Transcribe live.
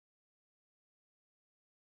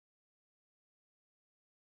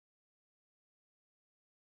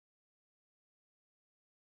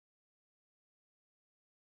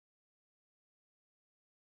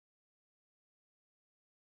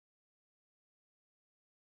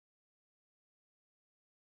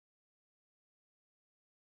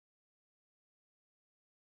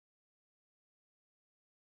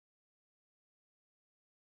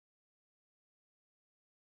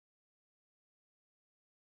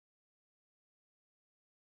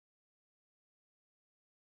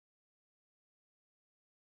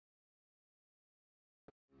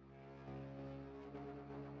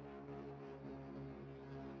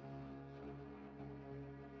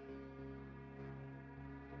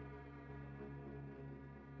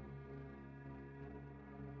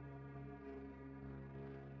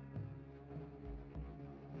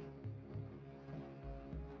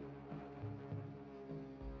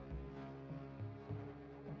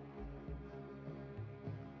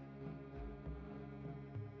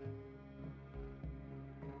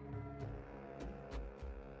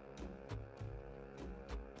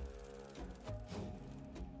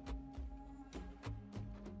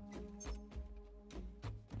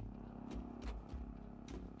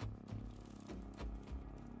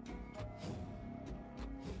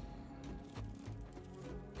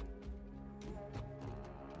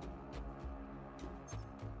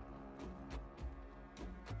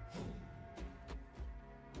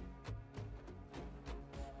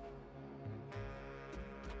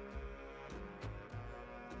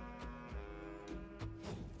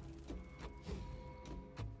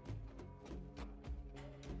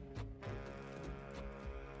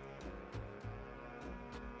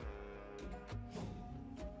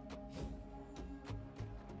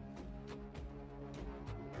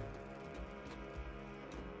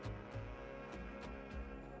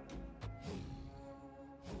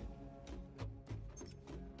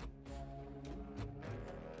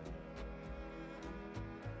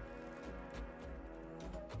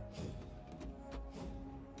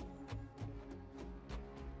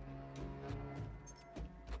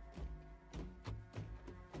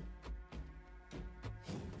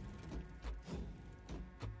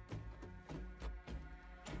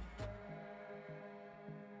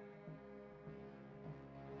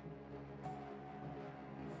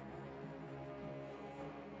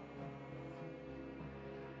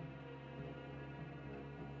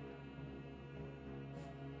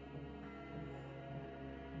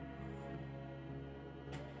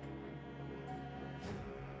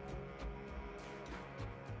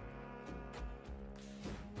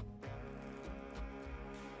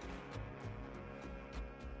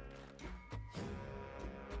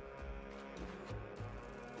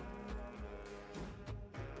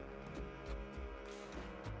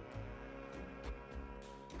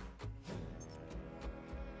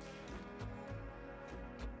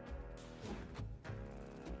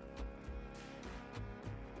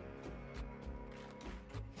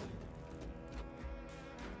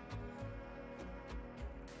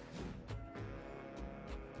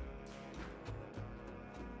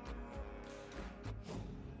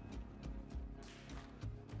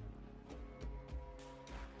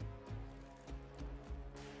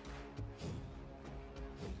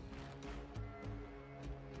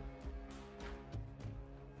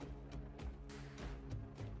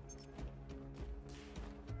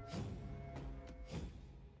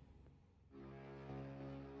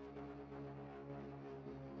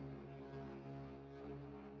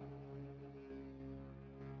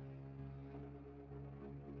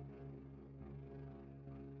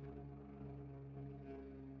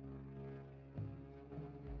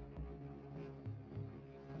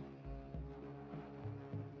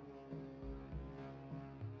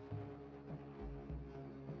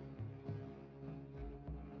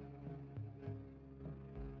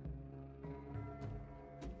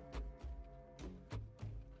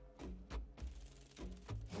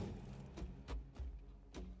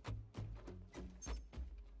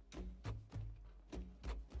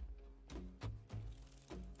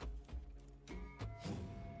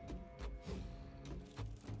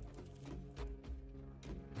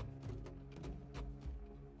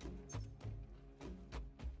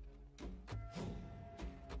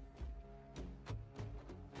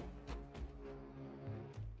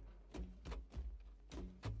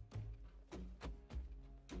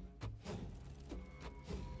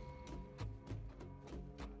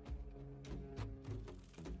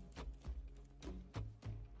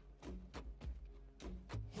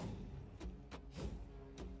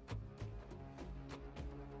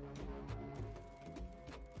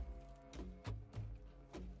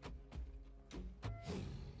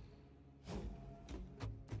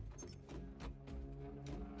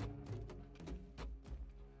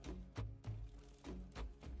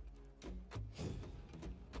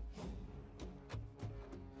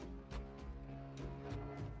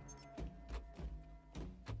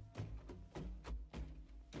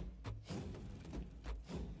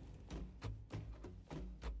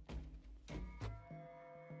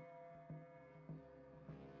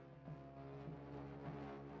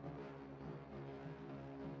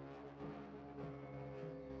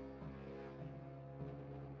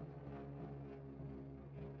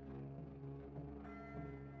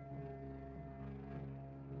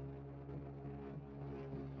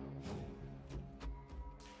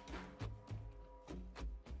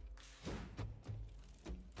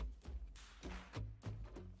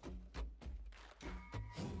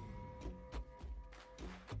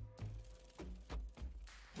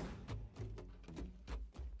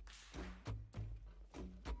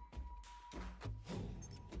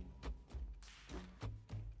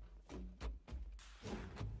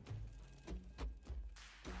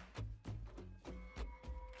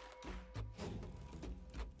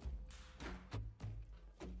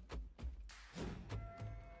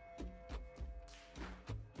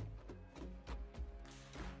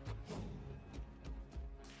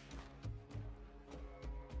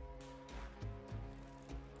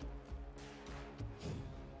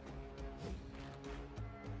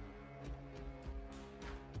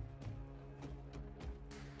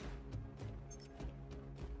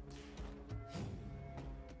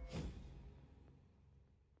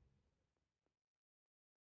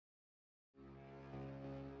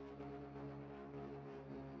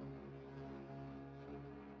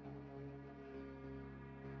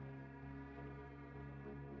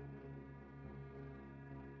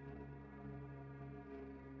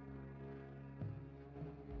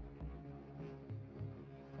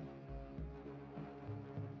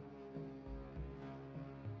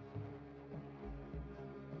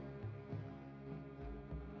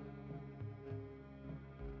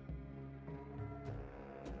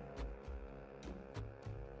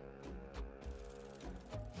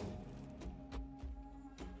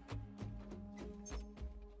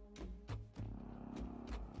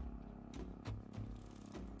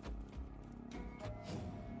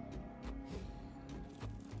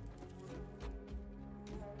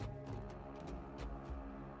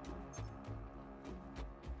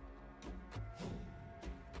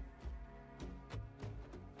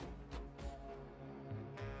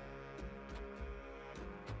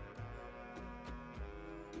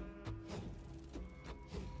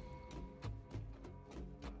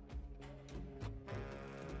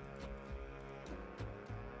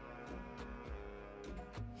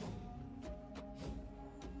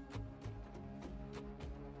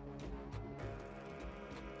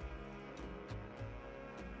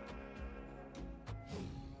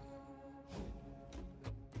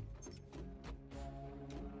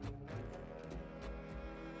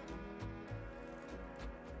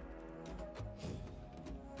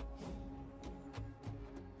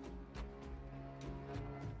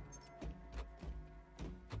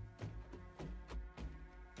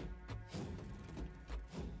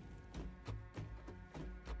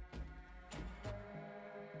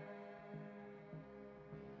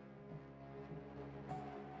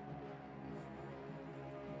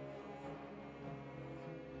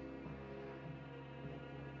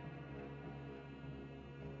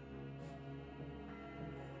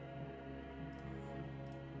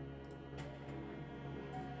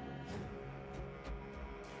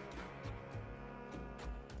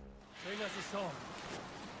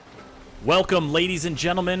Welcome, ladies and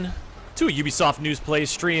gentlemen, to a Ubisoft News Play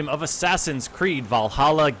stream of Assassin's Creed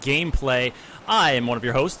Valhalla gameplay. I am one of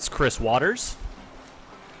your hosts, Chris Waters.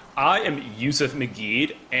 I am Yusuf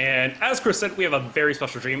McGeed, and as Chris said, we have a very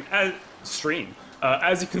special stream.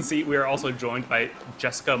 As you can see, we are also joined by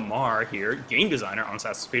Jessica Marr here, game designer on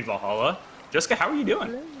Assassin's Creed Valhalla. Jessica, how are you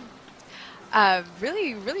doing?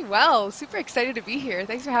 Really well. Super excited to be here.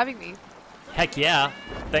 Thanks for having me. Heck yeah.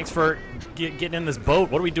 Thanks for getting in this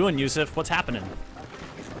boat. What are we doing, Yusuf? What's happening?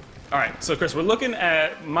 All right, so Chris, we're looking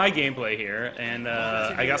at my gameplay here, and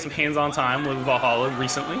I got some hands-on time with Valhalla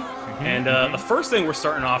recently. And the first thing we're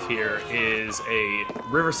starting off here is a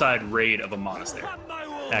riverside raid of a monastery.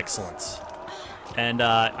 Excellent. And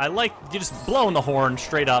I like you just blowing the horn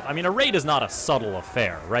straight up. I mean, a raid is not a subtle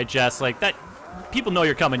affair, right, Jess? Like that, people know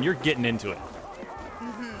you're coming. You're getting into it.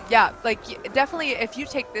 Yeah, like definitely if you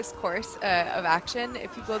take this course of action,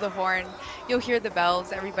 if you blow the horn, you'll hear the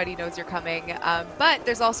bells, everybody knows you're coming. But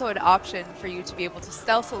there's also an option for you to be able to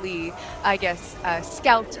stealthily, I guess,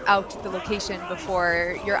 scout out the location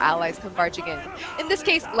before your allies come barging in. In this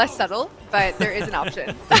case, less subtle, but there is an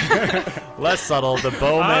option. Less subtle, the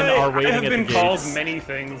bowmen are waiting at the gates. I have been called many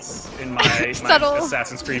things in my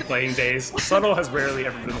Assassin's Creed playing days. Subtle has rarely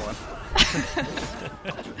ever been one.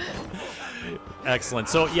 Excellent.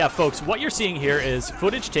 So yeah, folks, what you're seeing here is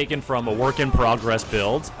footage taken from a work-in-progress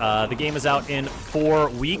build. The game is out in 4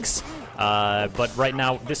 weeks, but right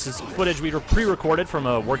now this is footage we pre-recorded from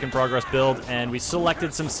a work-in-progress build, and we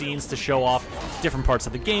selected some scenes to show off different parts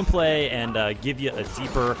of the gameplay and give you a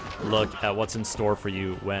deeper look at what's in store for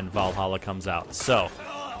you when Valhalla comes out. So,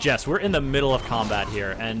 Jess, we're in the middle of combat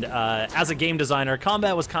here, and as a game designer,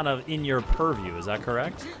 combat was kind of in your purview, is that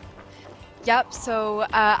correct? Yep, so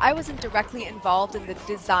I wasn't directly involved in the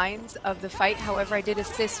designs of the fight. However, I did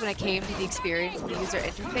assist when it came to the experience and the user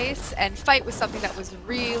interface. And fight was something that was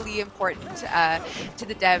really important to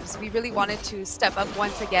the devs. We really wanted to step up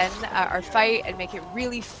once again our fight and make it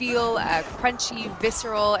really feel crunchy,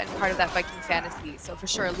 visceral, and part of that Viking fantasy. So for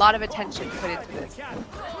sure, a lot of attention put into this.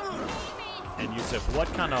 And Yusuf,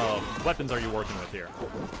 what kind of weapons are you working with here?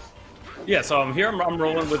 Yeah, so here I'm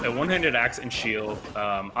rolling with a one-handed axe and shield.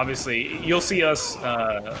 Obviously, you'll see us,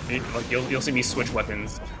 you'll see me switch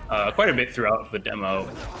weapons quite a bit throughout the demo.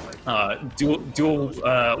 Dual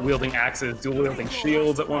wielding axes, dual wielding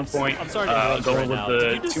shields at one point. I'm sorry to interrupt going right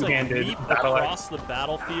with now. the two-handed leap battle across axe. the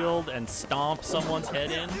battlefield and stomp someone's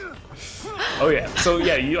head in? Oh yeah. So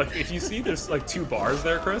yeah, if you see there's like 2 bars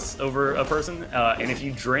there, Chris, over a person, and if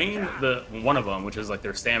you drain one of them, which is like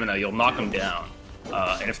their stamina, you'll knock them down.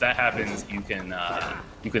 And if that happens, you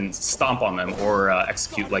can stomp on them or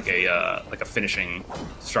execute like a finishing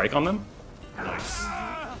strike on them. Nice.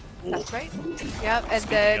 That's right. Yeah, and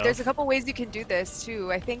there's a couple ways you can do this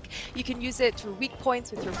too. I think you can use it through weak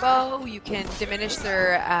points with your bow. You can diminish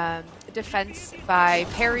their defense by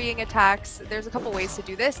parrying attacks. There's a couple ways to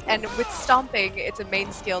do this, and with stomping, it's a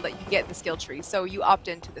main skill that you get in the skill tree. So you opt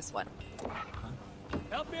into this one.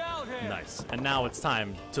 Help me out here. Nice. And now it's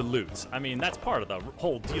time to loot. I mean, that's part of the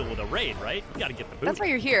whole deal with a raid, right? You gotta get the booty. That's why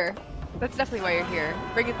you're here. That's definitely why you're here.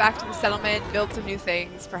 Bring it back to the settlement, build some new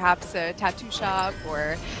things, perhaps a tattoo shop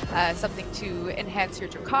or something to enhance your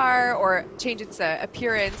Drakkar or change its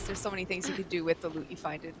appearance. There's so many things you can do with the loot you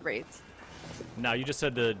find in raids. Now, you just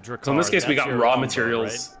said the Drakkar. So in this case, we got raw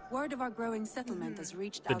materials. Right? Word of our growing settlement has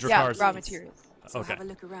reached The out. Drakkar's- Yeah, raw materials. So Okay. have a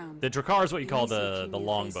look around. The Drakkar is what you call You'll see the a few new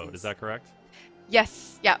longboat, faces. is that correct?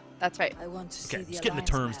 Yes, yeah, that's right. I want to see Okay, the just getting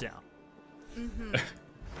the Alliance terms map. down.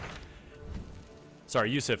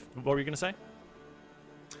 Sorry, Yusuf, what were you going to say?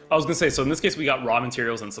 I was gonna say, so in this case, we got raw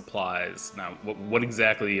materials and supplies. Now, what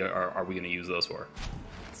exactly are we gonna use those for?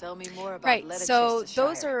 Tell me more about Right, so Leicestershire.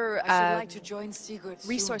 those are I should like to join Sigurd soon.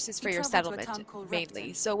 resources for We your travel to a settlement, town called mainly.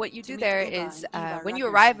 Repton So what you to do meet there Ivar is, and Ivar when you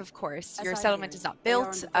Ragnarsson. arrive, of course, As your I settlement hear is it, not they are on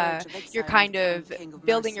built. the verge of You're exiling kind the of King of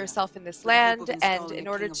building Mercia, yourself in this with the hope land, of and installing in a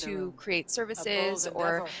order king of their to own. create services bold or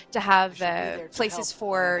endeavor. to have I shall be there to places help for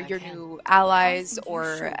wherever I your can. new I allies think you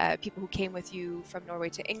or should. people who came with you from Norway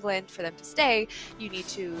to England, for them to stay, you need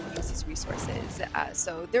to use these resources.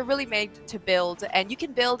 So they're really made to build, and you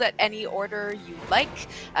can build at any order you like.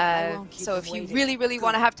 won't keep So them if you waiting. really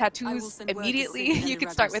want to have I will tattoos send word to immediately, Sigurd you and can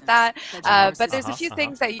start with Ragnarsson. that. Pledge your But there's a Uh-huh, few uh-huh.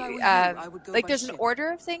 things that If I you, were you, I would go like by there's an ship.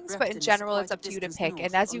 order of things, but in Repton is general quite it's a up to you to distance pick. north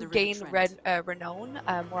And as on you the River gain Trent. renown,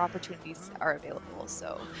 more opportunities are available.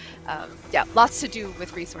 So yeah, lots to do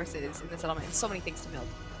with resources in the settlement and so many things to build.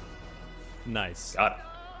 Nice. Got it.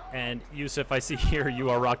 And Yusuf, I see here you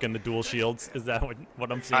are rocking the dual shields. Is that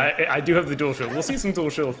what I'm seeing? I do have the dual shield. We'll see some dual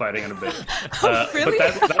shield fighting in a bit. Really?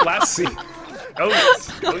 But that last scene. Oh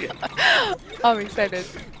yes. Oh yeah. I'm excited.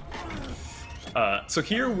 So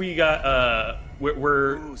here we got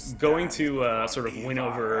we're going to sort of win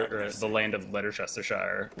over the land of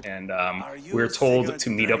Leicestershire, and we're told to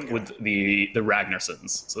meet up with the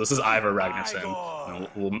Ragnarsons. So this is Ivar Ragnarsson.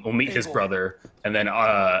 And we'll meet his brother, and then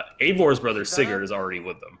Eivor's brother Sigurd is already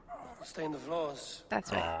with them.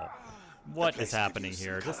 That's right. What is happening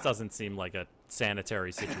here? This doesn't seem like a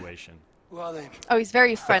sanitary situation. Oh, he's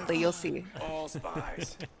very friendly. You'll see.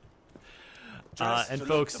 And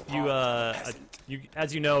folks,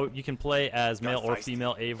 as you know, you can play as male or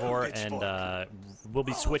female Eivor, and we'll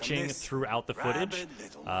be switching throughout the footage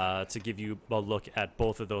to give you a look at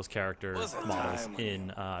both of those characters' models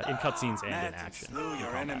in cutscenes and in action.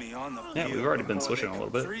 Yeah, we've already been switching a little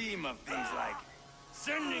bit.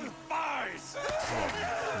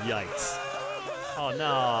 Yikes. Oh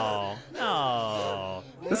no, no.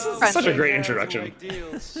 This is such a great introduction.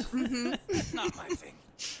 Not my thing.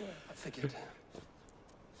 I figured.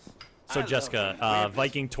 So Jessica,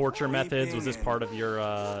 Viking torture methods, was this part of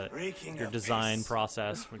your design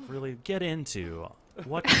process? Like, really get into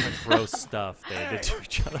what kind of gross stuff they did to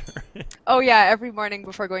each other. Oh yeah, every morning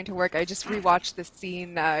before going to work, I just rewatch this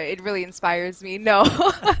scene. It really inspires me. No,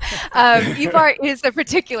 Ivar is a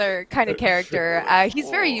particular kind of character. He's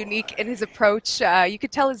very unique in his approach. You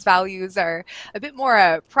could tell his values are a bit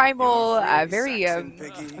more primal, very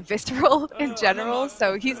visceral in general.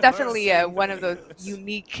 So he's definitely one of those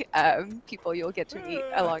unique people you'll get to meet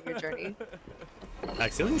along your journey.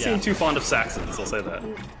 Excellent. Doesn't seem too fond of Saxons, I'll say that.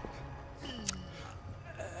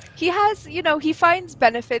 He has, you know, he finds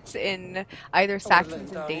benefits in either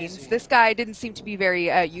Saxons and Danes. This guy didn't seem to be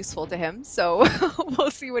very useful to him, so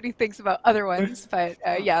we'll see what he thinks about other ones. But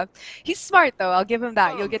yeah, he's smart though. I'll give him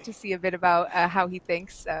that. You'll get to see a bit about how he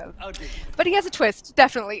thinks. But he has a twist,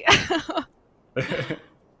 definitely.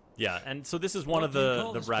 Yeah, and so this is one of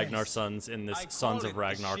the Ragnar sons in this Sons of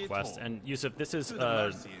Ragnar quest. And Yusuf, this is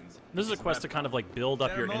a quest to kind of like build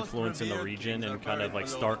up your influence in the region and kind of like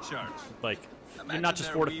start like. You're not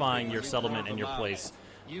just fortifying your settlement and your place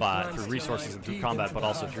through resources and through combat, but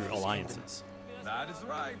also through alliances.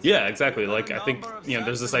 Yeah, exactly. Like, I think, you know,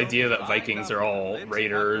 there's this idea that Vikings are all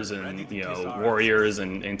raiders and, you know, warriors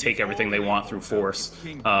and take everything they want through force.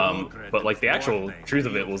 But, like, the actual truth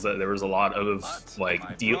of it was that there was a lot of,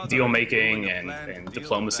 like, deal making and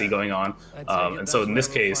diplomacy going on. And so in this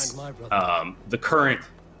case, the current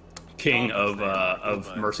king of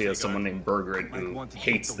Mercia is someone named Bergred, who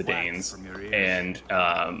hates the Danes, and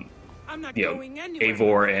you know,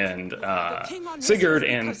 Eivor and Sigurd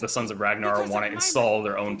and the Sons of Ragnar want to install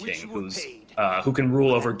their own king, who can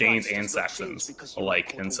rule over Danes and Saxons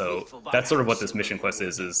alike. And so that's sort of what this mission quest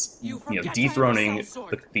is you know, dethroning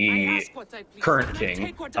the current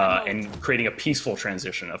king and creating a peaceful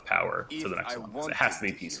transition of power to the next one. So it has to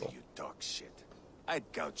be peaceful. I'd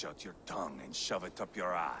gouge out your tongue and shove it up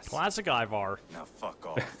your ass. Classic Ivar. Now fuck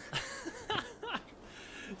off.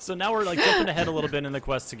 So now we're like jumping ahead a little bit in the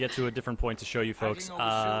quest to get to a different point to show you folks.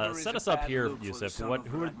 Set us up here, Yusuf. What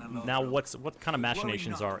kind of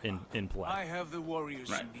machinations are in play?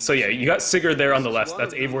 Right. So yeah, you got Sigurd there on the left.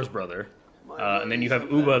 That's Eivor's brother, and then you have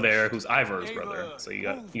Uba there, who's Ivar's brother. So you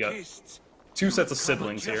got two sets of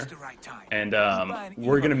siblings here, and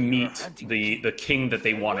we're gonna meet the king that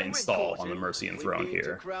they want to install on the Mercian throne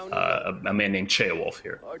here, a man named Ceolwulf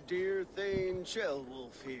here. Our dear Thane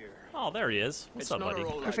Ceolwulf here. Oh, there he is. What's up, buddy?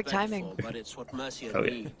 Perfect timing. But it's what Mercia Oh,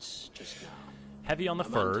 yeah. needs just now. Heavy on the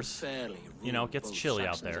furs. You know, it gets chilly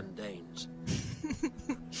out there.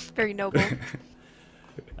 Very noble.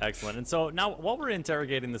 Excellent. And so now, while we're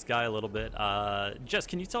interrogating this guy a little bit, Jess,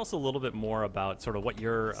 can you tell us a little bit more about sort of what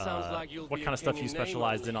your, what kind of stuff you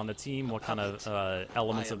specialized in on the team? What kind of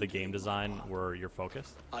elements of the game design were your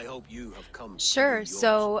focus? I hope you have come. Sure.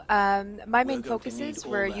 So my main focuses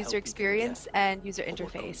were user experience and user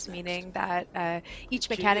interface, meaning that each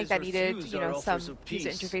mechanic that needed, you know, some user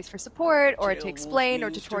interface for support or to explain or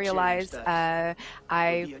tutorialize,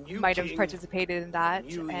 I might have participated in that,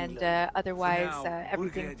 and otherwise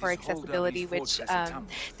everything for accessibility, which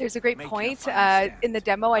there's a great point. In the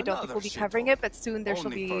demo, I don't think we'll be covering it, but soon there shall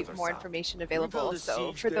be more information available.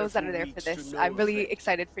 So for those that are there for this, I'm really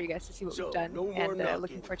excited for you guys to see what we've done, and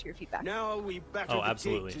looking forward to your feedback. Oh,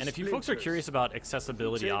 absolutely. And if you folks are curious about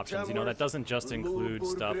accessibility options, you know, that doesn't just include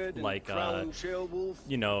stuff like,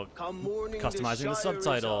 you know, customizing the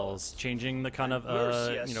subtitles, changing the kind of,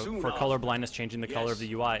 you know, for color blindness, changing the color of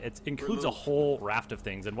the UI. It includes a whole raft of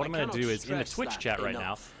things. And what I'm going to do is, in the Twitch chat right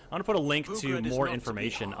now, I'm going to put a link to more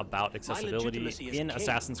information about accessibility in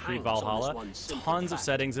Assassin's Creed Valhalla. Tons of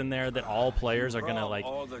settings in there that all players are going to like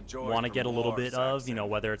want to get a little bit of, you know,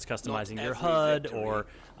 whether it's customizing your HUD or,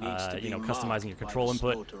 you know, customizing your control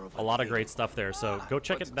input. A lot of great stuff there. So go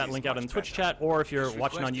check that link out in the Twitch chat, or if you're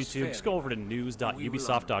watching on YouTube, just go over to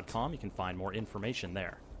news.ubisoft.com. You can find more information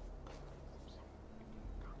there.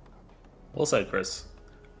 Well said, Chris.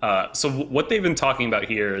 So what they've been talking about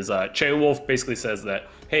here is Wolf basically says that,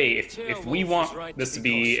 hey, if we want this to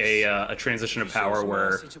be a transition of power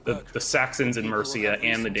where the Saxons in Mercia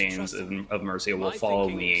and the Danes of Mercia will follow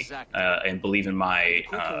me and believe in my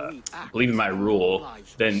rule,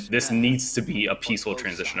 then this needs to be a peaceful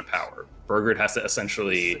transition of power. Burgred has to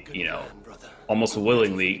essentially, you know, almost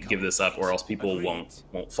willingly give this up, or else people won't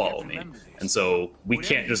follow me. And so we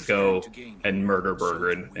can't just go and murder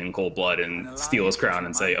Burgred in cold blood and steal his crown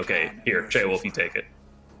and say, okay, here, Wolf, you take it.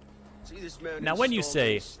 Now, when you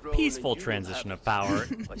say peaceful transition of power,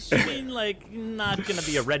 you mean like not going to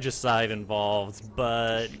be a regicide involved,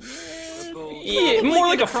 but yeah, more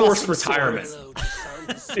like a forced retirement.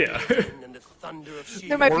 Yeah.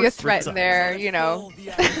 There might be a threat in there, you know.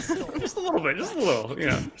 Just a little bit, just a little, you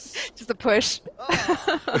know. Just a push.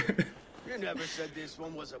 You never said this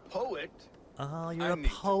one was a poet. oh, you're a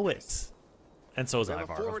poet. And so is We have a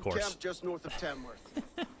Ivar, of forward course. camp just north of Tamworth.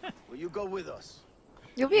 Will you go with us?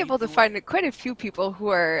 You'll be able to find quite a few people who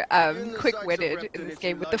are quick-witted in this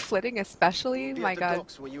game, with the flitting especially. My god,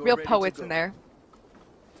 real poets in there.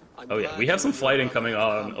 Oh yeah, we have some flighting coming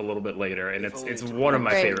on a little bit later, and it's one of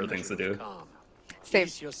my Great. favorite things to do. Same.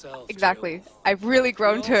 Exactly. I've really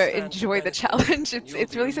grown to enjoy the challenge.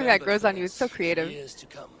 It's really something that grows on you. It's so creative.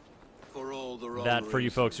 That, for you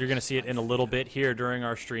folks, you're going to see it in a little bit here during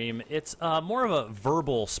our stream. It's more of a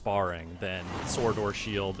verbal sparring than sword or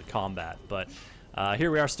shield combat. But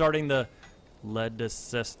here we are starting the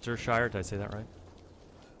Leicestershire. Did I say that right?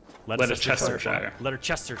 Leicestershire.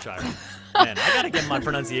 Leicestershire. Man, I got to get my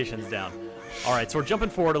pronunciations down. All right, so we're jumping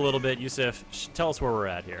forward a little bit. Yusuf, tell us where we're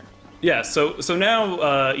at here. Yeah, so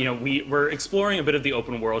now you know, we're exploring a bit of the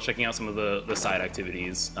open world, checking out some of the side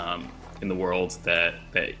activities in the world that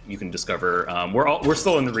you can discover. We're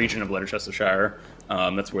still in the region of Leicestershire.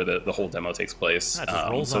 That's where the whole demo takes place. That just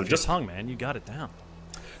rolls off your tongue, man. You got it down.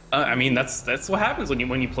 I mean, that's what happens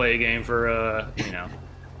when you play a game for you know,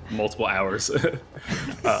 multiple hours.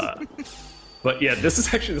 But yeah, this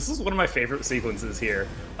is one of my favorite sequences here.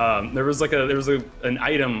 There was an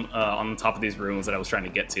item on the top of these rooms that I was trying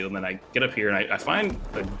to get to, and then I get up here and I find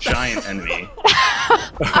a giant enemy.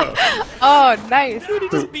 Oh, nice. Dude, he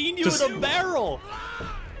just beamed you with a barrel.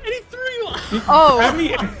 And he threw you off. Oh, Grabbed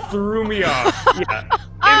me and threw me off. Yeah,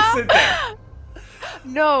 instant death.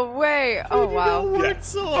 no way. Oh, wow. Worked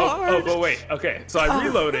so hard. Oh, but wait. Okay, so I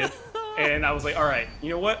reloaded, and I was like, all right,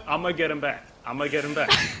 you know what? I'm gonna get him back.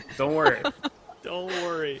 Don't worry. Don't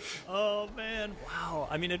worry. Oh, man. Wow.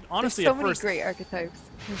 I mean, honestly, There's so at many first, great archetypes.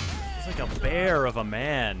 it's like a bear of a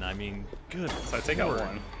man. I mean, good. So I take out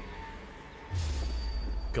one.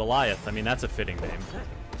 Goliath. I mean, that's a fitting name.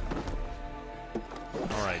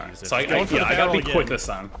 All right, Yusuf. So I Going for the gotta barrel be again. quick this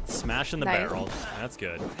time. Smashing the Nice. barrel. That's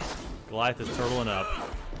good. Goliath is turtling up.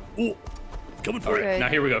 Ooh, coming for All it. right, now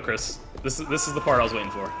here we go, Chris. This is the part I was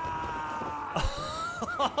waiting for.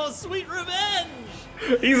 Oh, sweet revenge!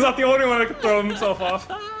 He's not the only one that can throw himself off.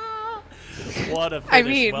 What a finish. I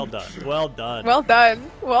mean- well done. Well done. Well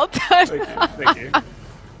done. Well done. Thank you.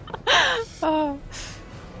 Oh.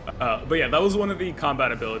 But yeah, that was one of the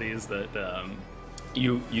combat abilities that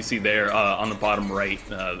you see there on the bottom right.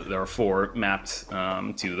 There are 4 mapped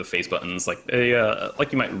to the face buttons, like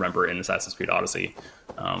you might remember in Assassin's Creed Odyssey.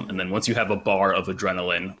 And then once you have a bar of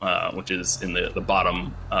adrenaline, which is in the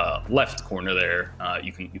bottom left corner there,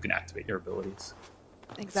 you can activate your abilities.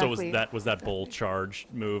 Exactly. So was that bull charge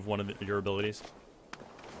move one of your abilities?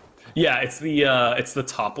 Yeah, it's the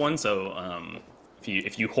top one. So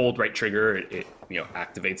if you hold right trigger, it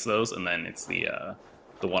activates those, and then it's the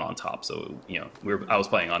one on top. So I was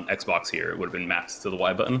playing on Xbox here. It would have been mapped to the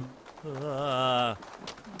Y button. The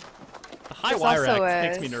high There's wire also act a-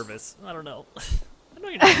 makes me nervous. I don't know. I know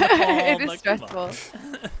you're not calm, It is like, come on.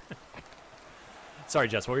 stressful. Sorry,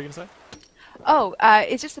 Jess. What were you gonna say? Oh,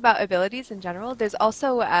 it's just about abilities in general. There's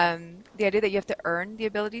also the idea that you have to earn the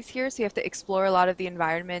abilities here, so you have to explore a lot of the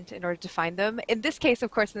environment in order to find them. In this case,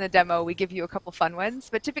 of course, in the demo, we give you a couple fun ones,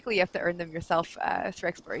 but typically you have to earn them yourself through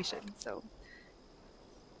exploration. So.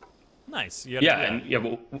 Nice.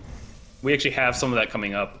 Well, we actually have some of that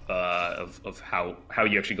coming up of how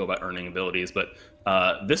you actually go about earning abilities. But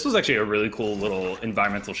this was actually a really cool little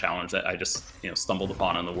environmental challenge that I just stumbled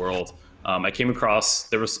upon in the world. I came across,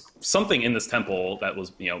 there was something in this temple that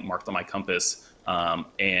was, you know, marked on my compass.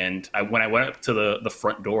 And when I went up to the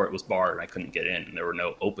front door, it was barred. I couldn't get in, and there were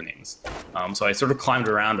no openings. So I sort of climbed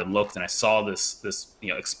around and looked, and I saw this you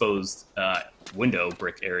know, exposed window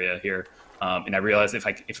brick area here. And I realized if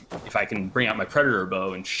I can bring out my predator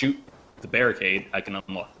bow and shoot the barricade, I can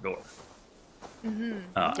unlock the door. And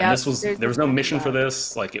this was, there was no mission for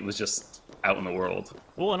this. Like, it was just out in the world.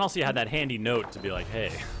 Well, and also you had that handy note to be like,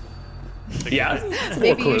 hey. Yeah.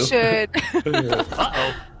 Maybe you should.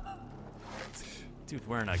 Uh-oh. Dude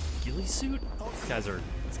wearing a ghillie suit? These guys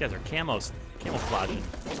are camouflaging.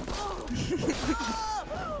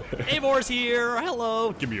 Eivor here.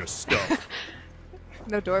 Hello. Give me your stuff.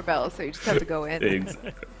 No doorbell, so you just have to go in.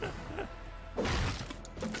 Exactly.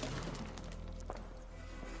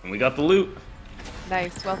 And we got the loot.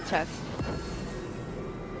 Nice, wealth chest.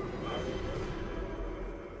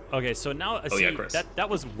 Okay, so now I see that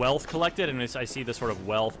was wealth collected, and I see the sort of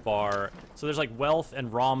wealth bar. So there's like wealth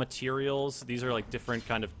and raw materials. These are like different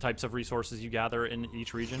kind of types of resources you gather in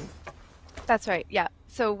each region. That's right. Yeah.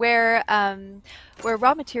 So where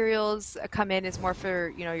raw materials come in is more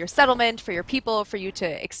for, you know, your settlement, for your people, for you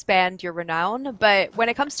to expand your renown. But when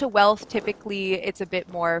it comes to wealth, typically it's a bit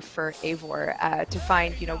more for Eivor to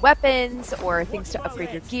find, you know, weapons or things to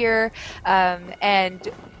upgrade your gear. And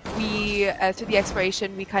we through the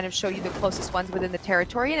exploration, we kind of show you the closest ones within the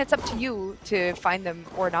territory, and it's up to you to find them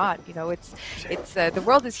or not. You know, it's the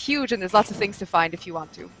world is huge, and there's lots of things to find if you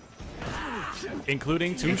want to.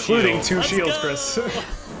 Including two shields, Chris.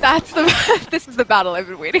 That's this is the battle I've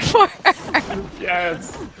been waiting for.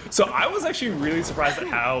 Yes. So I was actually really surprised at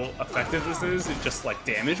how effective this is, just like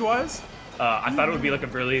damage-wise. I thought it would be like a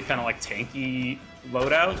really kind of like tanky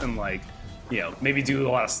loadout and like, you know, maybe do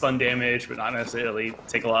a lot of stun damage, but not necessarily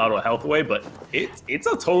take a lot of health away. But it's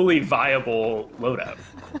a totally viable loadout.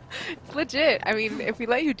 It's legit. I mean, if we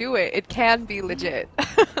let you do it, it can be legit.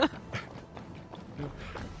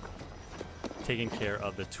 Taking care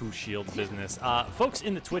of the two shields business. Folks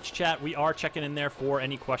in the Twitch chat, we are checking in there for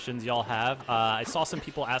any questions y'all have. I saw some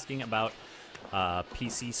people asking about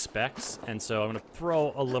PC specs, and so I'm going to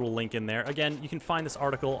throw a little link in there. Again, you can find this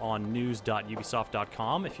article on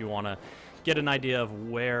news.ubisoft.com if you want to get an idea of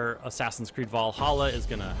where Assassin's Creed Valhalla is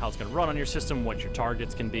how it's gonna run on your system, what your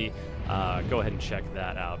targets can be. Go ahead and check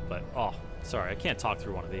that out. But oh, sorry, I can't talk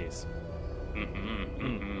through one of these.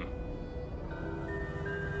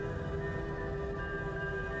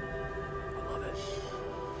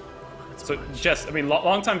 So, Jess, I mean,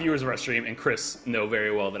 long-time viewers of our stream and Chris know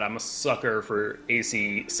very well that I'm a sucker for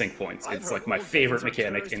AC sync points. It's like my favorite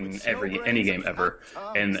mechanic in any game ever.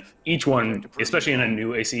 And each one, especially in a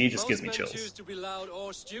new ACE, just gives me chills.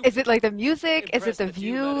 Is it like the music? Is it the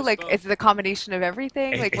view? Like, is it the combination of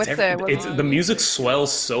everything? Like, the music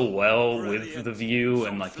swells so well with the view,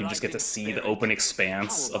 and like you just get to see the open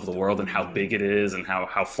expanse of the world and how big it is and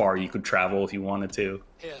how far you could travel if you wanted to.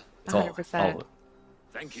 It's 100%. all of it.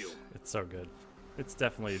 Thank you. It's so good. It's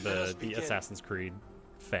definitely the Assassin's Creed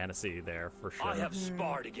fantasy there for sure. I have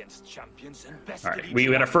sparred against champions and best. All right, we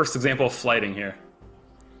got our first example of flighting here.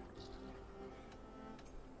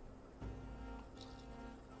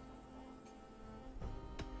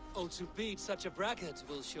 Oh, to beat such a bracket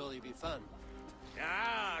will surely be fun.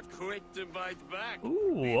 Ah, quick to bite back.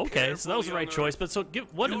 Ooh, okay, so that was the right choice. But so,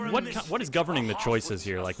 what is governing the choices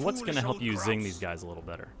here? Like, what's going to help you zing these guys a little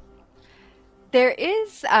better? There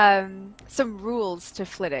is some rules to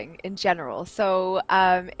flitting in general. So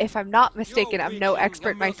if I'm not mistaken, I'm no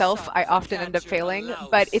expert myself. I often end up failing,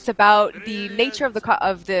 but it's about the nature of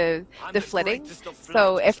the flitting.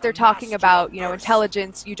 So if they're talking about, you know,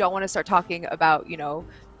 intelligence, you don't want to start talking about, you know,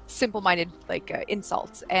 simple-minded like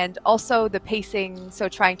insults, and also the pacing. So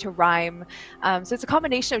trying to rhyme. So it's a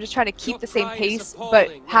combination of just trying to keep the same pace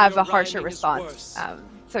but have a harsher response.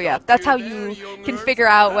 So yeah, that's how you can figure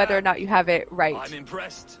out whether or not you have it right. I'm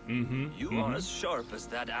impressed. You are as sharp as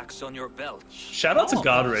that axe on your belt. Shout out to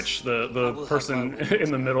Godrich, the person in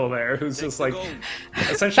the middle there, who's just like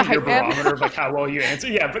essentially your barometer of like how well you answer.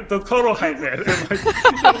 Yeah, but the total hype man. Like,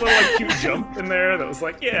 you got a little like cute jump in there that was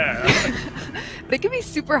like, yeah. They can be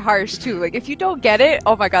super harsh too. Like if you don't get it,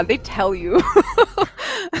 oh my god, they tell you.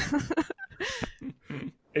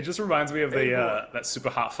 It just reminds me of the that super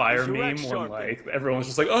hot fire meme when like everyone's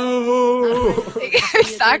just like, oh.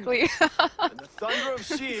 Exactly. And the thunder of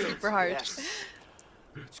shields. Super hard. Yes.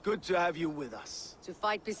 It's good to have you with us. To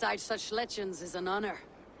fight beside such legends is an honor.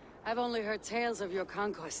 I've only heard tales of your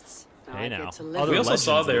conquests. Hey now. We also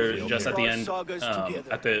saw there the just at the end,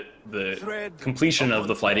 at the completion of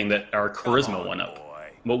the fighting, that our charisma went up.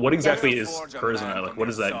 But what exactly is charisma? Like, what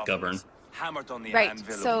does that govern? hammered on the Right,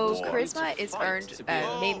 anvil so of war. charisma is earned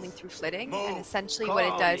mainly through flitting, and essentially what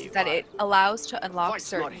it does is that it allows to unlock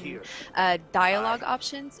certain dialogue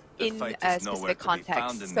options in a specific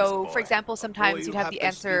context. So, for example, sometimes you'd have the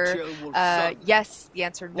answer yes, the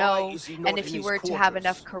answer no, and if you were to have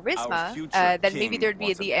enough charisma, then maybe there'd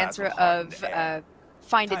be the answer of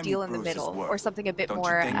find a deal in the middle, or something a bit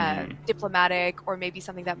more diplomatic, or maybe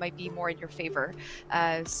something that might be more in your favor.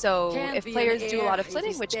 So if players do a lot of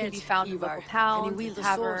flitting, which can be found in local towns, and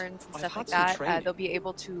taverns, and stuff like that, they'll be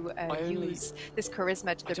able to use this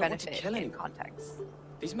charisma to their benefit in context.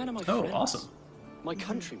 These men are my Oh, friends. awesome. My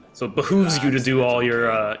countrymen. So it behooves you to do all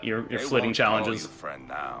your They flitting won't call challenges. you friend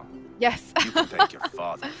now. Yes. You can thank your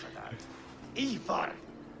father for that. Ivar.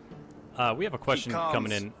 We have a question comes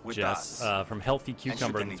coming in, with Jess, us. from Healthy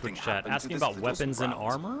Cucumber in the anything Twitch chat, happen to asking this about little weapons and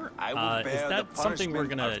sprout, armor. I will Is bear that the something we're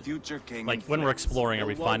punishment gonna, of future king like, when we're influence. exploring, are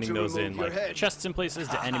we You'll want finding to those in, remove your like, head. chests in places?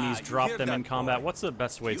 Do enemies You drop hear them in that, combat? boy? What's the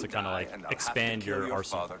best way You to kind of, die, like, and I'll have to expand kill your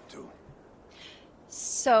arsenal? father too.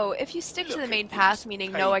 So if you stick to the main path,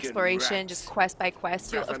 meaning no exploration, just quest by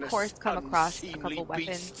quest, you'll of course come across a couple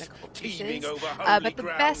weapons and a couple pieces. But the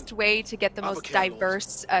best way to get the most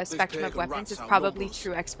diverse spectrum of weapons is probably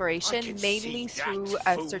through exploration, mainly through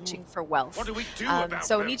searching for wealth.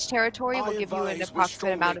 So in each territory will give you an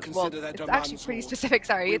approximate amount of, well, it's actually pretty specific,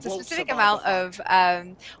 sorry, it's a specific amount of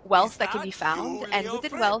wealth that can be found, and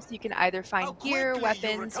within wealth you can either find gear,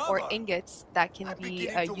 weapons, or ingots that can be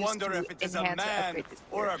used to enhance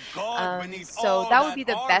or upgrade this gear. So that would be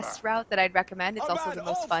the best route that I'd recommend. It's also the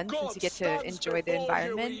most fun since you get to enjoy the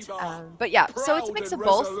environment. But yeah, so it's a mix of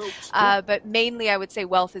both, but mainly I would say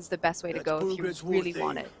wealth is the best way to go if you really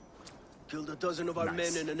want it. Killed a dozen of our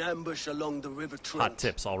men in an ambush along the river Trent. Hot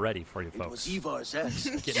tips already for you It was folks. Ivar's ass.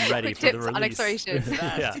 Getting ready for the Tips on release. exploration.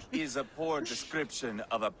 Yeah. Is a poor description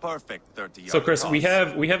of a perfect 30-yard So Chris, we cross.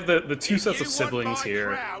 have the two sets of siblings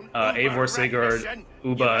here, Eivor, Sigurd,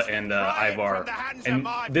 Ubba, and Ivar, and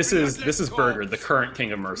this is Birger, the current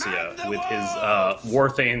king of Mercia, with his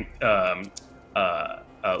Warthane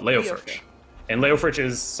Leofric. And Leofric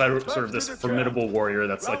is sort of this formidable warrior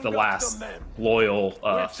that's like the last loyal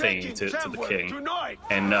thing to the king.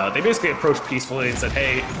 And they basically approached peacefully and said,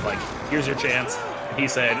 hey, like, here's your chance. And he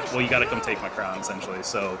said, well, you gotta come take my crown, essentially.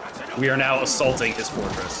 So we are now assaulting his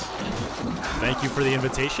fortress. Thank you for the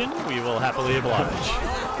invitation. We will happily oblige.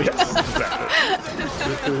 Yes,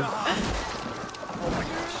 exactly.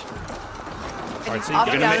 All right, so You're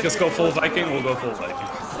gonna make us go full Viking? We'll go full Viking.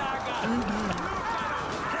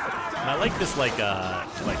 And I like this like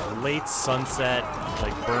late sunset,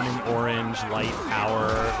 like burning orange light hour.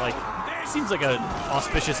 Like seems like an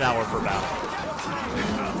auspicious hour for battle.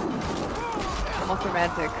 Almost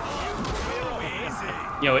romantic.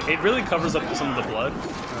 You know, it really covers up some of the blood.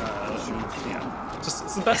 Yeah, just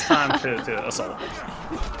it's the best time to assault.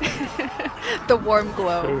 The warm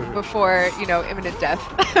glow before, you know, imminent death.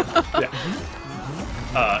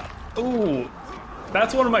 Yeah. Ooh.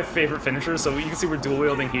 That's one of my favorite finishers. So you can see we're dual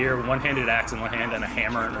wielding here, one-handed axe in one hand and a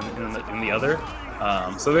hammer in the other.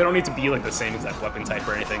 So they don't need to be like the same exact weapon type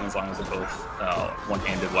or anything, as long as they're both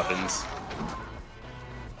one-handed weapons.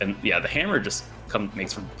 And yeah, the hammer just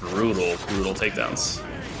makes for brutal takedowns.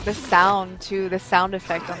 The sound too, the sound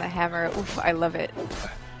effect on the hammer. Oof, I love it.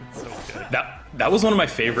 So good. That was one of my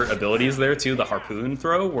favorite abilities there too, the harpoon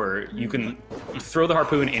throw, where you throw the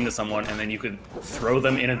harpoon into someone and then you could throw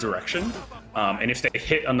them in a direction. And if they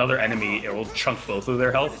hit another enemy, it will chunk both of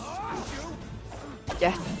their health.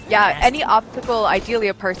 Yes. Yeah, any obstacle, ideally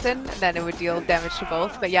a person, then it would deal damage to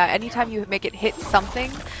both. But yeah, anytime you make it hit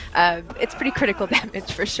something, it's pretty critical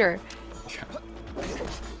damage for sure.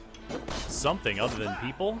 Something other than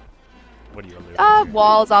people? What do you allude to?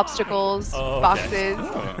 Walls, obstacles, Oh, okay.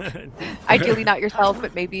 boxes. Ideally not yourself,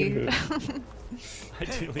 but maybe.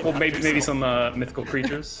 Ideally Well, not maybe yourself. some mythical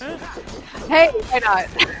creatures. Hey, why not?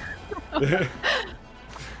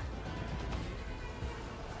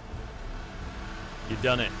 You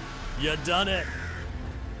done it. You done it.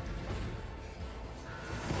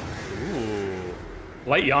 Ooh.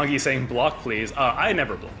 Light Yongi saying block, please. I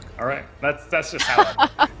never block. All right, that's just how.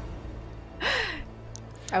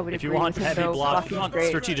 I would If you agree want with him, heavy though. block, you Blocking's want great.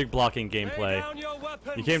 strategic blocking gameplay,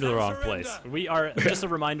 you came to the wrong place. We are, just a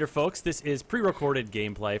reminder, folks, this is pre-recorded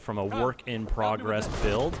gameplay from a work-in-progress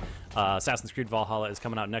build. Assassin's Creed Valhalla is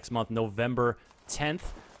coming out next month, November 10th.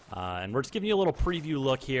 And we're just giving you a little preview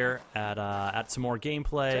look here at some more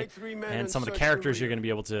gameplay and some of the characters you're going to be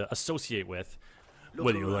able to associate with,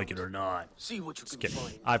 whether you like it or not. See what you can Kidding.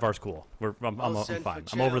 find. Ivar's cool. I'm send fine.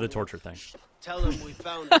 for I'm over the Jello. torture thing. Tell him we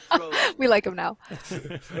found the throne. We like him now.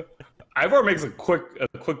 Ivor makes a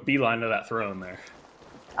quick beeline to that throne there.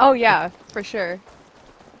 Oh yeah, for sure.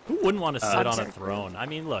 Who wouldn't want to sit on a throne? I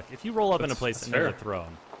mean, look, if you roll up in a place and there's a fair.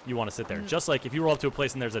 throne, you want to sit there. Just like if you roll up to a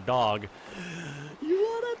place and there's a dog, you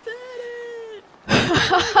want to pet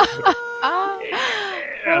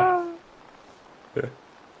it.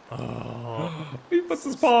 Oh. He puts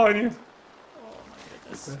his paw on you.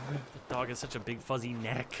 The dog has such a big fuzzy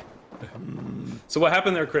neck. So what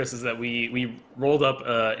happened there, Chris, is that we rolled up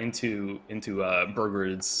into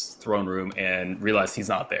Burgred's throne room and realized he's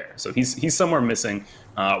not there. So he's somewhere missing.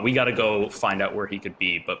 We got to go find out where he could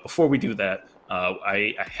be. But before we do that,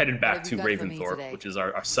 I headed back to Raventhorpe, which is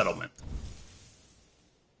our settlement.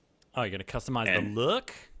 Oh, you're gonna customize the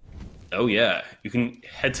look? Oh yeah, you can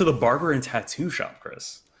head to the barber and tattoo shop,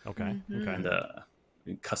 Chris. Okay. Okay. And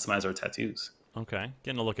we can customize our tattoos. Okay.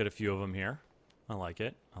 Getting a look at a few of them here. I like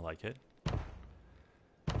it. I like it.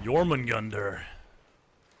 Jormungandr.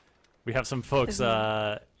 We have some folks,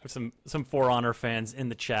 some For Honor fans in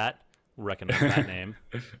the chat recognize that name.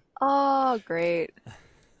 Oh, great.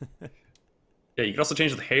 Yeah, you can also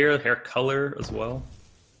change the hair color as well.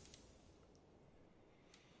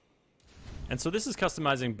 And so this is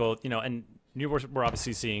customizing both, and we're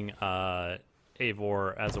obviously seeing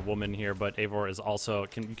Eivor as a woman here, but Eivor is also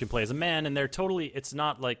you can play as a man, and it's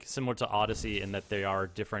not like similar to Odyssey in that they are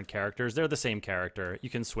different characters. They're the same character. You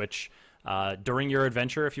can switch during your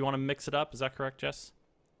adventure if you want to mix it up. Is that correct, Jess?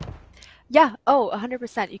 Yeah. Oh,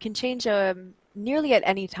 100%. You can change nearly at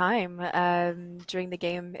any time during the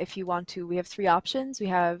game if you want to. We have 3 options. We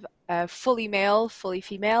have fully male, fully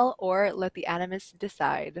female, or let the animus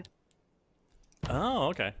decide. Oh,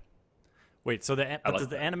 okay. Wait, so does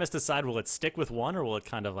the animus decide, will it stick with one, or will it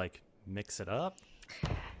kind of like mix it up?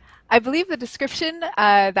 I believe the description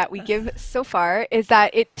that we give so far is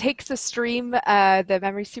that it takes the stream, the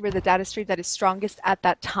memory stream or the data stream that is strongest at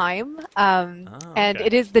that time, and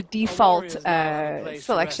it is the default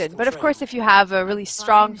selection. But of course, if you have a really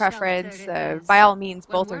strong preference, by all means,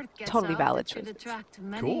 both are totally valid choices.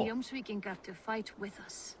 Cool.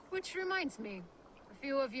 Which reminds me, a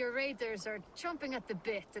few of your raiders are chomping at the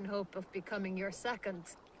bit in hope of becoming your second.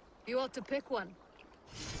 You ought to pick one.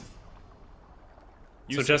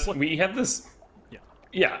 So just we have this.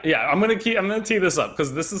 Yeah. I'm gonna tee this up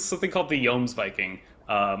because this is something called the Jomsviking,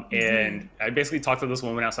 and I basically talked to this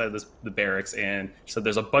woman outside of the barracks, and she said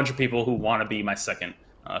there's a bunch of people who want to be my second,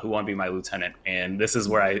 who want to be my lieutenant, and this is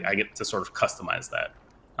where I get to sort of customize that.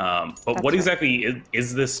 But what exactly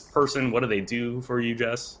is this person? What do they do for you,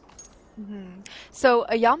 Jess? So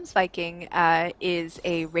a Jomsviking is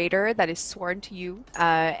a raider that is sworn to you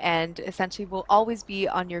and essentially will always be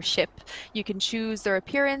on your ship. You can choose their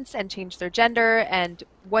appearance and change their gender, and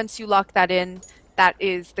once you lock that in, that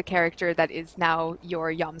is the character that is now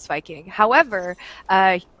your Jomsviking. However,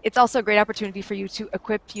 it's also a great opportunity for you to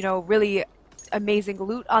equip, really amazing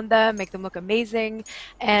loot on them, make them look amazing,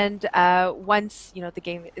 and once the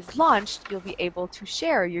game is launched, you'll be able to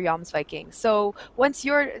share your Jomsviking. So once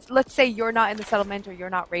let's say you're not in the settlement or you're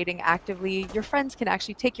not raiding actively, your friends can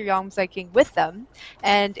actually take your Jomsviking with them,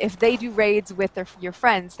 and if they do raids with your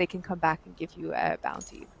friends, they can come back and give you a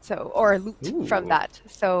bounty, or loot from that.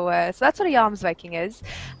 So that's what a Jomsviking is.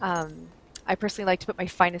 I personally like to put my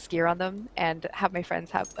finest gear on them and have my friends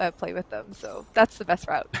play with them, so that's the best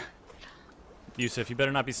route. Yusuf, you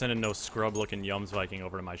better not be sending no scrub-looking Jomsviking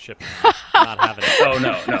over to my ship. I'm not having it. Oh,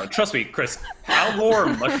 no. Trust me, Chris.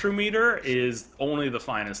 Halvor Mushroom Eater is only the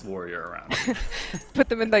finest warrior around. Put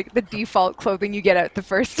them in like the default clothing you get at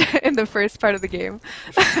in the first part of the game.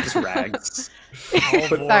 Just rags.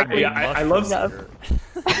 Exactly. I love that.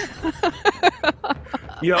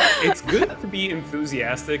 It's good to be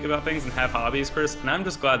enthusiastic about things and have hobbies, Chris. And I'm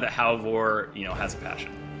just glad that Halvor, has a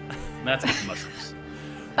passion. And that's eating mushrooms.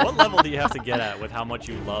 What level do you have to get at with how much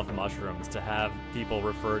you love mushrooms to have people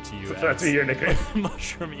refer to you as your nickname?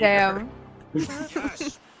 Mushroom Eater? Damn.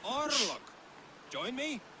 Yes, Orlok, join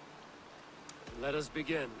me. Let us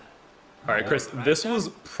begin. All right, Chris. This was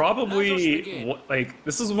probably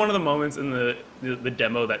this is one of the moments in the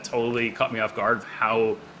demo that totally caught me off guard of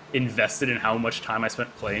how invested and how much time I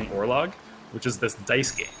spent playing Orlog, which is this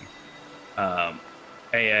dice game.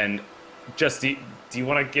 And just do you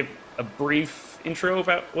want to give a brief intro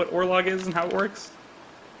about what Orlog is and how it works?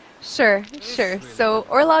 Sure. So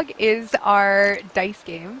Orlog is our dice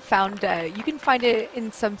game. You can find it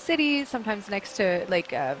in some cities, sometimes next to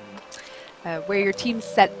where your team's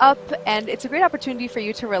set up, and it's a great opportunity for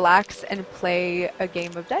you to relax and play a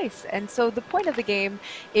game of dice. And so the point of the game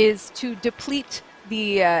is to deplete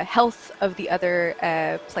the health of the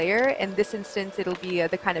other player. In this instance, it'll be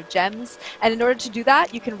the kind of gems. And in order to do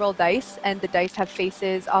that, you can roll dice, and the dice have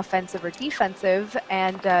faces, offensive or defensive.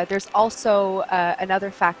 And there's also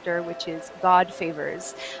another factor, which is God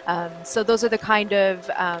favors. So those are the kind of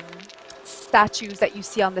statues that you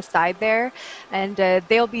see on the side there, and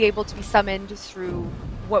they'll be able to be summoned through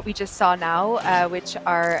what we just saw now, which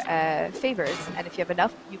are favors, and if you have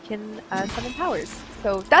enough, you can summon powers.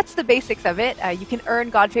 So that's the basics of it. You can earn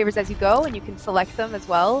God favors as you go, and you can select them as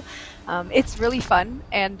well. It's really fun,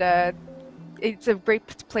 and it's a great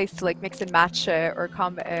place to like mix and match or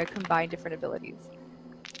combine different abilities.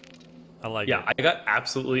 I like it. I got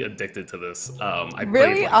absolutely addicted to this. I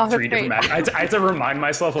Really? played like 3 different matches. I had to remind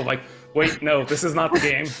myself of like, wait, no, this is not the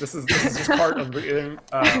game. This is just part of the game.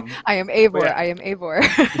 I am Eivor. I am Eivor.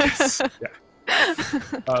 Yes.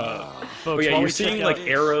 Folks, you're seeing like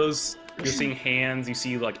arrows. You're seeing hands. You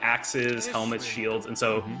see like axes, helmets, shields, and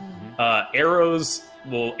so arrows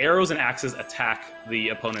and axes attack the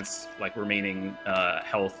opponent's like remaining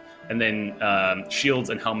health, and then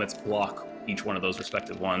shields and helmets block each one of those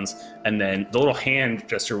respective ones, and then the little hand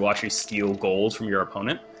gesture will actually steal gold from your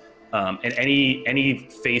opponent, and any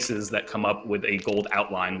faces that come up with a gold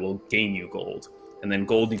outline will gain you gold, and then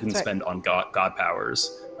gold you can spend on god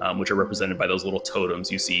powers, which are represented by those little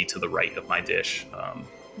totems you see to the right of my dish.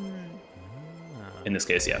 In this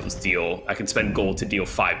case, it was I can spend gold to deal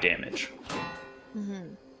 5 damage.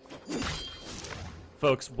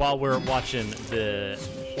 Folks, while we're watching the,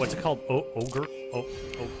 what's it called? Ogre?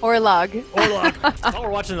 Orlog. While we're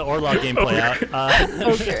watching the Orlog gameplay out.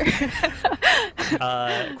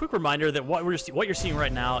 Quick reminder that what you're seeing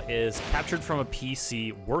right now is captured from a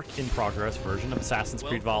PC work-in-progress version of Assassin's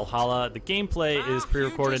Creed Valhalla. The gameplay is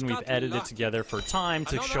pre-recorded, and we've edited it together for time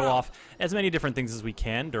to show off as many different things as we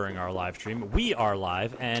can during our live stream. We are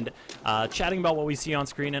live and chatting about what we see on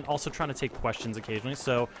screen, and also trying to take questions occasionally.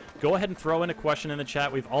 So go ahead and throw in a question in the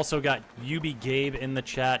chat. We've also got Gabe in the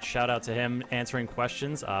chat. Shout out to him answering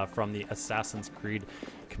questions from the Assassin's Creed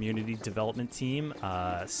community development team.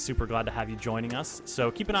 Super glad to have you joining us. So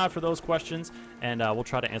keep an eye out for those questions, and we'll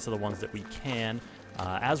try to answer the ones that we can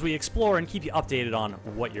as we explore and keep you updated on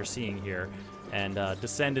what you're seeing here, and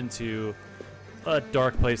descend into a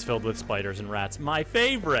dark place filled with spiders and rats. My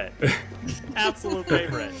favorite. Absolute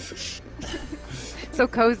favorite. So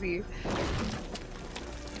cozy.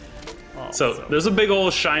 So there's a big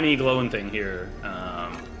old shiny glowing thing here,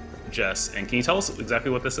 Jess, and can you tell us exactly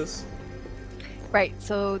what this is? Right,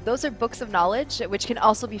 so those are books of knowledge, which can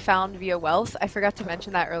also be found via wealth. I forgot to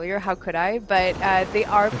mention that earlier, how could I? But they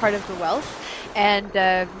are part of the wealth, and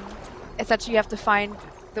essentially you have to find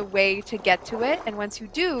the way to get to it, and once you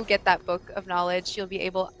do get that book of knowledge, you'll be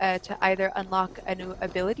able to either unlock a new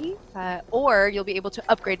ability, or you'll be able to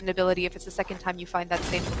upgrade an ability if it's the second time you find that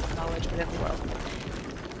same book of knowledge within the world.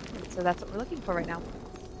 So that's what we're looking for right now.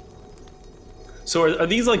 So are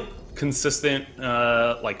these like consistent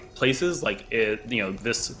like places, like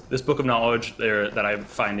this book of knowledge there that I'm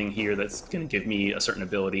finding here that's going to give me a certain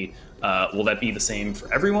ability, will that be the same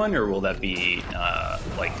for everyone, or will that be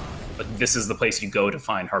like this is the place you go to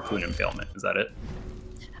find harpoon impalement? Is that it?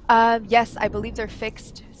 Yes, I believe they're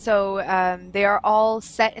fixed. So they are all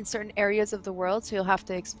set in certain areas of the world, so you'll have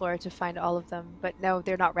to explore to find all of them. But no,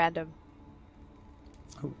 they're not random.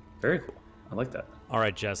 Oh, very cool. I like that. All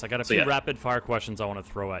right, Jess, I got a few rapid-fire questions I want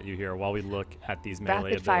to throw at you here while we look at these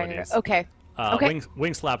melee abilities. Okay.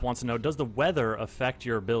 Wingslap wants to know, does the weather affect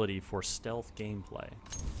your ability for stealth gameplay?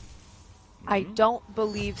 I don't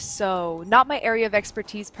believe so. Not my area of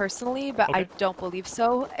expertise personally, but I don't believe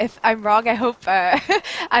so. If I'm wrong, I hope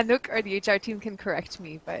Anouk or the HR team can correct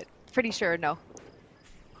me, but pretty sure no.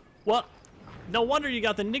 Well, no wonder you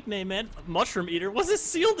got the nickname, man. Mushroom Eater. What's this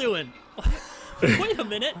seal doing? Wait a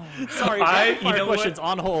minute. Sorry, fire questions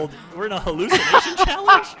on hold. We're in a hallucination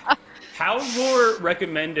challenge? Halvor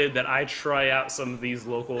recommended that I try out some of these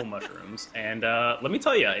local mushrooms, and let me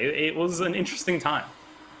tell you, it was an interesting time.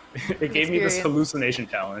 It gave me this hallucination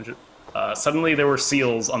challenge. Suddenly there were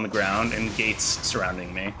seals on the ground and gates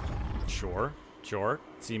surrounding me. Sure.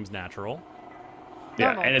 Seems natural.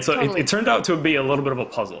 Yeah, and it turned out to be a little bit of a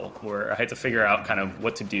puzzle where I had to figure out kind of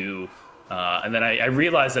what to do. And then I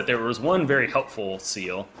realized that there was one very helpful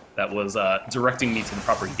seal that was directing me to the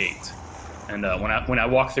proper gate. And when I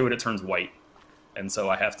walk through it, it turns white. And so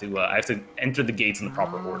I have to enter the gates in the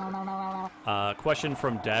proper order. Question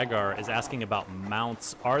from Dagar is asking about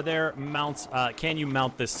mounts. Are there mounts? Can you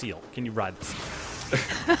mount this seal? Can you ride this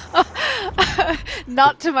seal?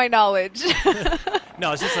 Not to my knowledge.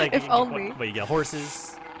 No, it's just like, if only. Wait, you get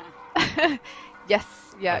horses? Yes,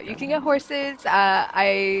 yeah, okay. You can get horses.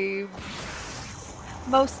 I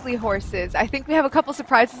Mostly horses. I think we have a couple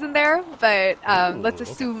surprises in there, but let's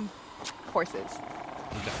assume horses.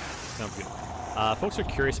 Okay, sounds good. Folks are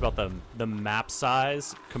curious about the map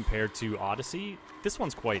size compared to Odyssey. This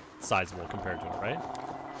one's quite sizable compared to it, right?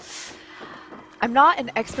 I'm not an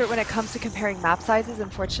expert when it comes to comparing map sizes,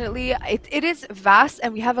 unfortunately. It is vast,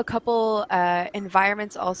 and we have a couple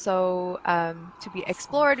environments also to be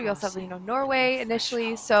explored. We also have, Norway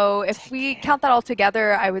initially. So if we count that all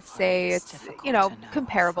together, I would say it's,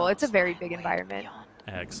 comparable. It's a very big environment.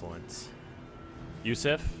 Excellent.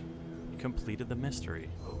 Yusuf, you completed the mystery.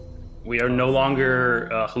 We are no longer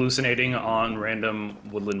hallucinating on random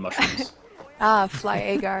woodland mushrooms. Fly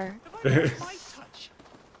Agar.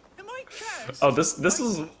 Oh, this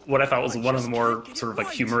is what I thought was one of the more sort of like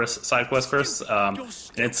humorous side quests, Chris. And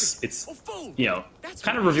it's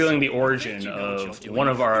kind of revealing the origin of one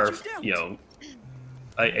of our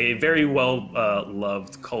a very well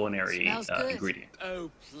loved culinary ingredient. Oh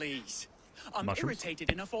please, I'm Mushrooms?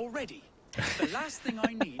 irritated enough already. The last thing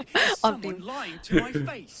I need is someone lying to my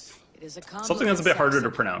face. It is a Something that's a bit harder to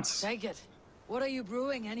pronounce. Take it. What are you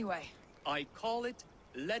brewing anyway? I call it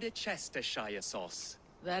Leicestershire sauce.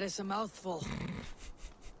 That is a mouthful.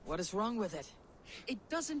 What is wrong with it? It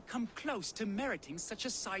doesn't come close to meriting such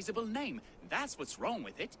a sizable name. That's what's wrong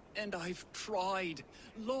with it. And I've tried.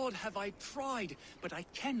 Lord, have I tried. But I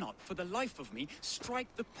cannot, for the life of me, strike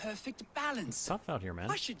the perfect balance. It's tough out here,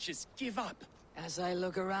 man. I should just give up. As I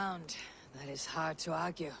look around, that is hard to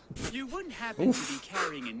argue. You wouldn't happen to be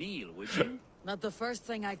carrying an eel, would you? Not the first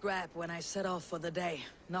thing I grab when I set off for the day.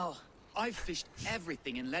 No. I've fished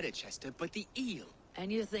everything in Leicester but the eel. And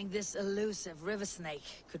you think this elusive river snake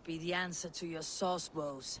could be the answer to your sauce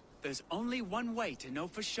woes? There's only one way to know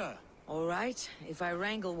for sure. All right, if I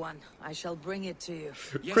wrangle one, I shall bring it to you.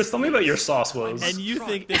 Yes, Chris, tell me about your sauce woes. And you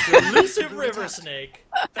think this elusive river snake?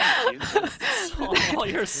 Thank you. All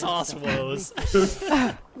your sauce woes.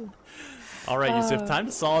 All right, Yusuf, time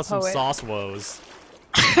to solve some sauce woes.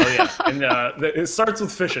 Oh yeah, and it starts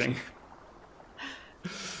with fishing.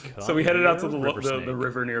 So we headed out to the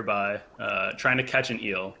river nearby, trying to catch an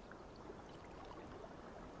eel.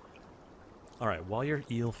 All right, while you're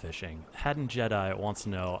eel fishing, Haddon Jedi wants to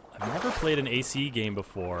know, I've never played an AC game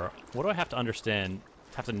before. What do I have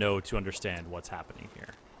to know to understand what's happening here?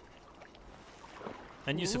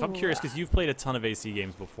 And Yusuf, I'm curious because you've played a ton of AC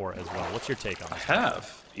games before as well. What's your take on it? I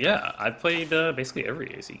have. Yeah, I've played basically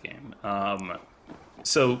every AC game.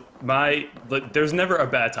 So there's never a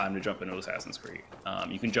bad time to jump into Assassin's Creed.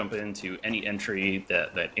 You can jump into any entry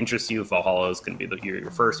that interests you. If Valhalla is going to be your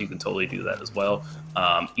first, you can totally do that as well.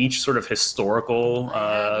 Each sort of historical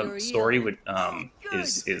story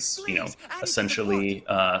is essentially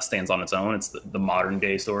stands on its own. It's the modern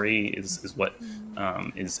day story is what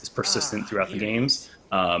is persistent throughout the games.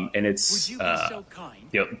 And it's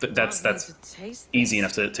that's easy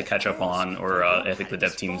enough to catch up on, or I think the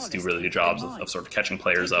dev teams do really good jobs of sort of catching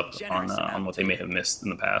players up on what they may have missed in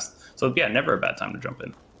the past. So yeah, never a bad time to jump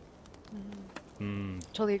in.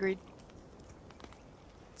 Totally agreed.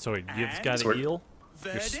 So wait, you got the eel?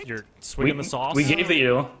 You're swinging the sauce? We gave the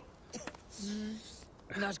eel.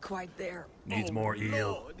 Not quite there. Needs more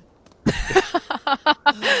eel.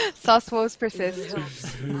 Sauce woes persist.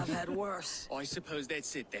 I've had worse. I suppose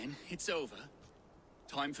that's it then. It's over.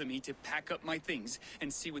 Time for me to pack up my things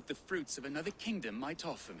and see what the fruits of another kingdom might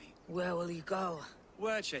offer me. Where will you go?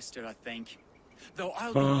 Worcester, I think. Though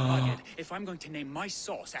I'll be buggered if I'm going to name my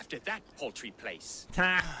sauce after that paltry place.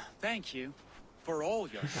 Thank you for all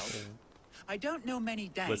your help. I don't know many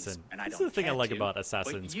days, Listen, and I this don't is the thing I care like to, about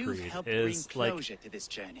Assassin's but you've Creed helped is bring like closure to this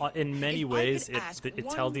journey. in many If I ways could ask it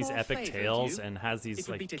one tells these more epic favor of tales you, and has it these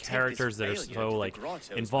would be like to take characters this that are failure so to the like grottos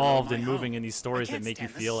involved below and my moving home. in these stories I that can't make you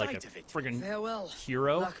stand the feel like sight a of it. friggin' Farewell.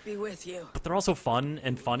 hero. Luck be with you. But they're also fun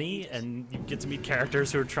and funny, and you get to meet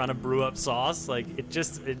characters who are trying to brew up sauce. Like it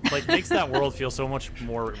like makes that world feel so much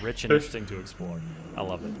more rich and interesting to explore. I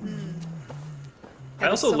love it. I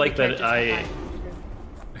also like that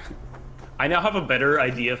I now have a better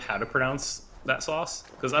idea of how to pronounce that sauce,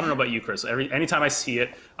 because I don't know about you, Chris. Anytime I see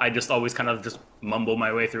it, I just always kind of just mumble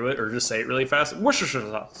my way through it, or just say it really fast. Worcestershire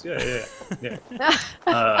sauce. Yeah.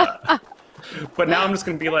 But now I'm just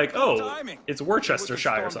gonna be like, oh, it's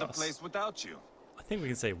Worcestershire sauce. Without you. I think we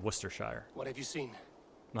can say Worcestershire. What have you seen?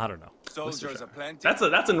 I don't know. Soldiers are plenty. That's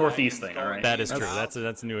a Northeast thing, all right. That is true.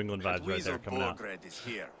 That's New England vibes right there coming out. Is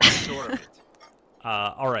here. I'm sure of it.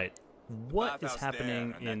 All right. What is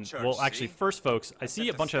happening in... Well, actually, first, folks, I see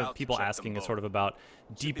a bunch of people asking sort of about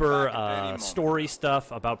deeper story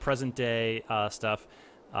stuff, about present-day stuff.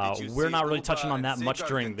 We're not really touching on that much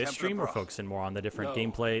during this stream. We're focusing more on the different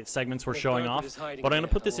gameplay segments we're showing off. But I'm going to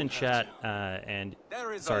put this in chat, and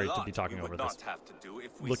sorry to be talking over this.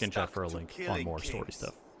 Look in chat for a link on more story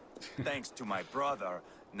stuff. Thanks to my brother,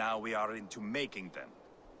 now we are into making them.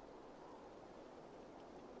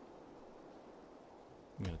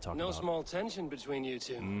 I'm going to talk No about... small tension between you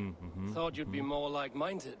two. Thought you'd be more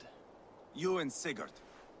like-minded. You and Sigurd,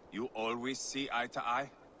 you always see eye to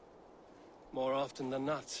eye? More often than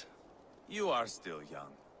not. You are still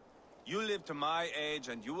young. You live to my age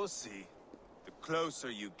and you will see. The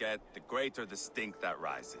closer you get, the greater the stink that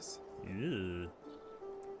rises. Ew.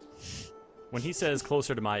 When he says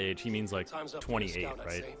closer to my age, he means like 28,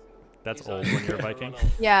 right? That's old when you're a Viking.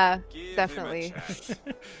 Yeah, definitely.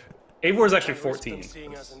 Eivor actually 14. Stay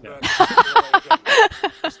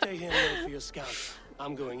here and wait for your scout.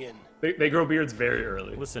 I'm going in. They grow beards very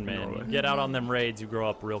early. Listen, man, you get out on them raids, you grow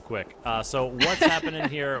up real quick. So what's happening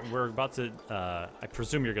here? We're about to, I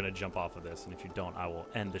presume you're going to jump off of this, and if you don't, I will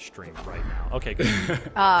end the stream right now. Okay, good.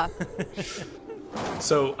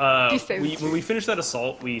 So when we finished that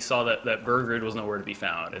assault, we saw that Burgred was nowhere to be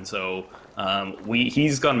found, and so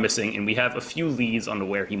he's gone missing, and we have a few leads on to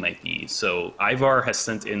where he might be. So Ivar has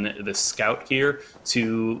sent in the scout here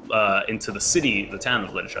to into the city, the town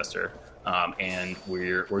of Leicester. And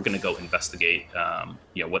we're going to go investigate,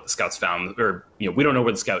 what the scouts found, or we don't know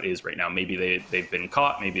where the scout is right now. Maybe they've been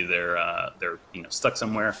caught, maybe they're stuck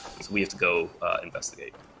somewhere. So we have to go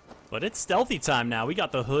investigate. But it's stealthy time now. We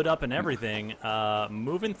got the hood up and everything,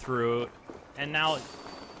 moving through, and now,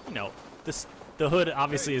 the hood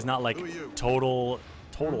obviously is not like total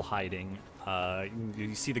hiding.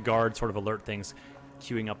 You see the guard sort of alert things,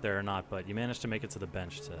 queuing up there or not, but you managed to make it to the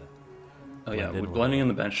bench to. Oh yeah, we're blending in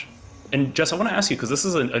the bench. And Jess, I want to ask you, because this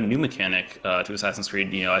is a new mechanic to Assassin's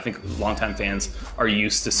Creed. I think longtime fans are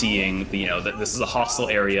used to seeing that this is a hostile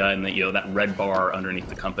area and that red bar underneath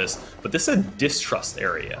the compass. But this is a distrust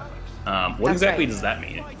area. What exactly does that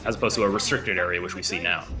mean, as opposed to a restricted area, which we see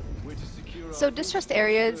now? So distrust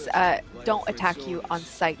areas don't attack you on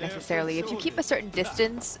sight necessarily. If you keep a certain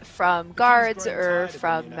distance from guards or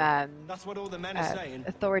from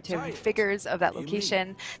authoritative figures of that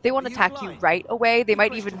location, they won't attack you right away. They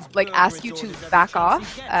might even ask you to back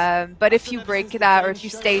off. But if you break that or if you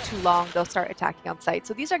stay too long, they'll start attacking on sight.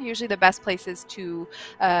 So these are usually the best places to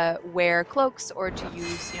wear cloaks or to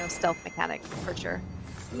use stealth mechanics for sure.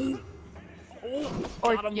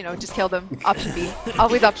 Or, just kill them. Option B.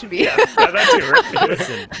 Always option B. Yeah, that too, right?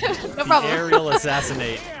 Listen, no problem. Aerial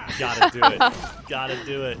assassinate. Gotta do it. Gotta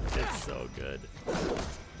do it. It's so good.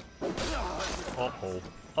 Uh-oh.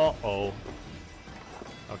 Uh-oh.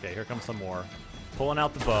 Okay, here comes some more. Pulling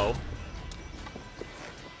out the bow.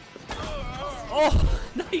 Oh,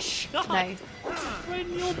 nice shot. Nice. Right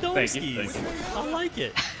in the old dome Thank you. I like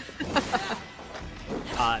it.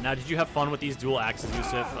 Now, did you have fun with these dual axes,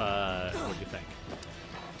 Yusuf? What do you think?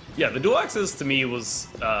 Yeah, the dual axes to me was,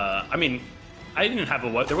 I didn't have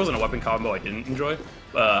there wasn't a weapon combo I didn't enjoy.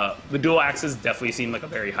 The dual axes definitely seemed like a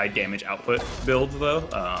very high damage output build though,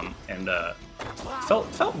 and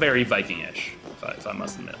felt very Viking-ish, if I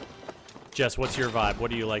must admit. Jess, what's your vibe?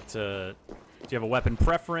 What do you like to? Do you have a weapon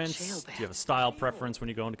preference? Do you have a style preference when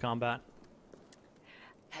you go into combat?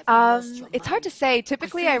 It's hard to say.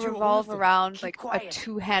 Typically, I revolve around a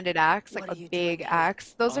two-handed axe, a big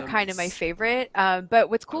axe. Those are kind of my favorite. But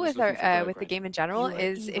what's cool with the game in general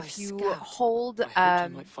is if you hold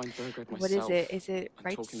what is it? Is it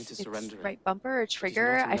right bumper or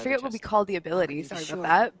trigger? I forget what we call the ability. Sorry about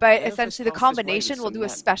that. But essentially, the combination will do a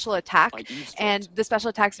special attack, and the special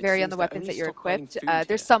attacks vary on the weapons that you're equipped.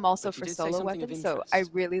 There's some also for solo weapons, so I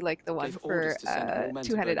really like the one for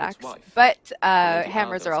two-handed axe. But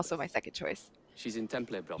hammers are also my second choice. She's in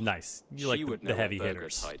Temple, bro. Nice. You like the heavy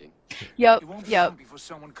hitters. Yep.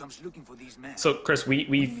 So, Chris,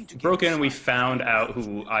 we broke in and we found out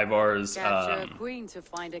who Ivar's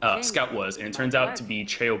scout was, and it turns out to be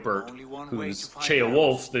Cheo Burke, who's Cheo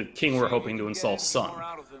Wolf, the king we're hoping to install's son.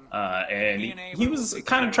 And he was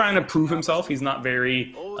kind of trying to prove himself. He's not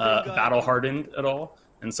very battle-hardened at all.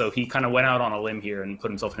 And so he kind of went out on a limb here and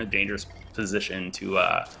put himself in a dangerous position to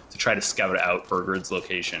try to scout out Burgred's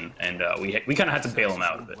location, and we kind of had to bail him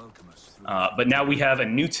out of it. But now we have a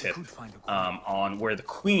new tip on where the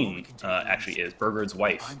queen actually is, Burgred's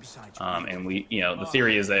wife. And the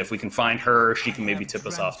theory is that if we can find her, she can maybe tip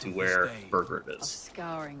us off to where Burgred is.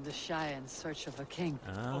 Scouring the Shire in search of a king.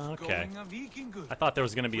 Okay. I thought there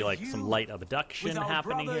was going to be some light abduction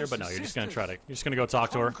happening here, but no, you're just going to go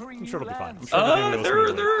talk to her. I'm sure it'll be fine. I'm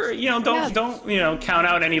sure don't count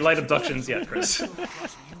out any light abductions yet, Chris.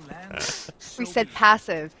 We said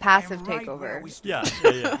passive takeover. Yeah.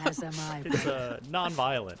 As am I. It's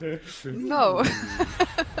non-violent. No.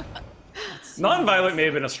 Non-violent may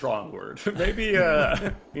have been a strong word. Maybe,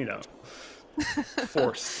 you know,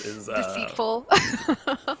 forced is... Deceitful.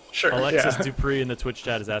 Sure, Alexis yeah. Dupree in the Twitch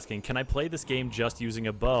chat is asking, can I play this game just using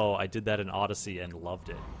a bow? I did that in Odyssey and loved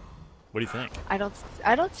it. What do you think? I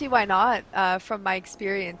don't see why not. From my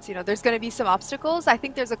experience, you know, there's going to be some obstacles. I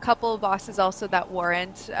think there's a couple bosses also that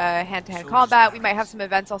warrant hand-to-hand combat. We might have some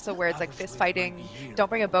events also where it's like fist fighting. Don't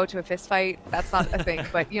bring a bow to a fist fight. That's not a thing,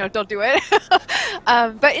 but you know, don't do it.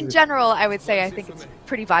 But in general, I would say I think it's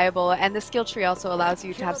pretty viable, and the skill tree also allows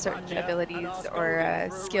you to have certain abilities or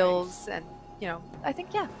skills, and you know, I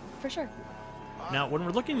think yeah, for sure. Now, when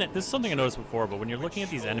we're looking at this, is something I noticed before, but when you're looking at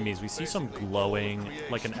these enemies, we see some glowing,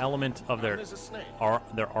 like an element of their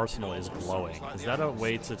arsenal is glowing. Is that a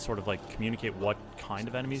way to sort of like communicate what kind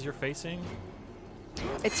of enemies you're facing?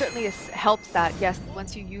 It certainly helps that, yes,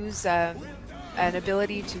 once you use an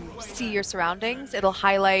ability to see your surroundings, it'll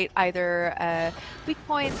highlight either weak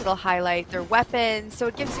points, it'll highlight their weapons, so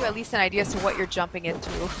it gives you at least an idea as to what you're jumping into,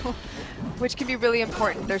 which can be really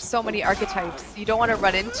important. There's so many archetypes. You don't want to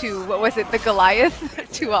run into, what was it, the Goliath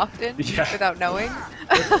too often without knowing.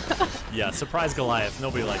 Yeah, surprise Goliath.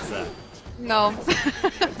 Nobody likes that. No.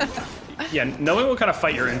 Yeah, knowing what kind of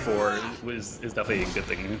fight you're in for is definitely a good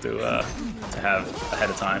thing to have ahead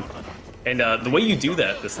of time. And the way you do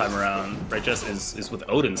that this time around, right, Jess, is with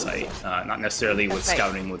Odin sight, not necessarily with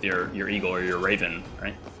scouting with your eagle or your raven,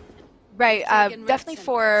 right? Right, definitely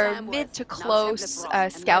for mid to close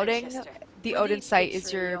scouting, the Odin sight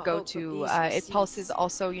is your go-to. It pulses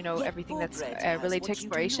also, you know, everything that's related to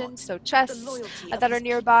exploration, so chests that are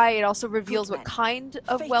nearby. It also reveals what kind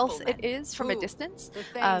of wealth it is from a distance.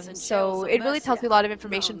 So it really tells me a lot of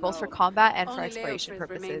information both for combat and for exploration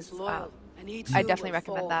purposes. I definitely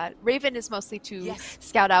recommend that. Raven is mostly to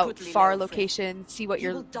scout out far locations, see what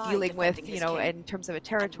you're dealing with, you know, in terms of a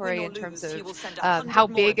territory, in terms of how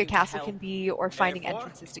big a castle can be, or finding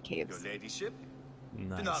entrances to caves. Your ladyship?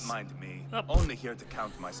 Nice. Do not mind me. Only here to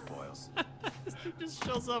count my spoils. Just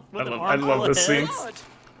shows up with I love this scene.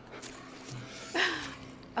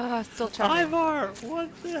 Still trying. Ivar, what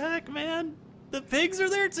the heck, man? The pigs are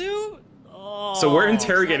there too? Oh. So we're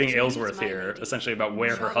interrogating Aylesworth here, essentially about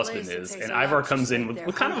where her husband is, and Ivar comes in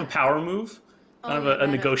with kind of a power move, kind of a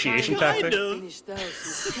negotiation tactic.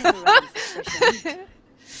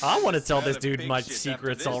 I want to tell this dude my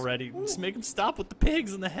secrets already. Just make him stop with the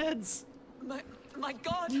pigs and the heads. My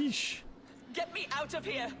God! Yeesh. Get me out of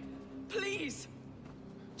here, please.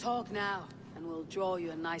 Talk now, and we'll draw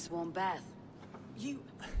you a nice warm bath. You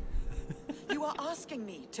are asking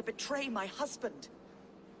me to betray my husband.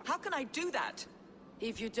 How can I do that?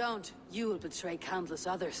 If you don't, you will betray countless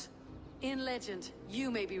others. In legend,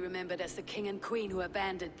 you may be remembered as the king and queen who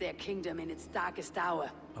abandoned their kingdom in its darkest hour.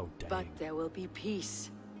 Oh, dang. But there will be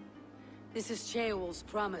peace. This is Ceolwulf's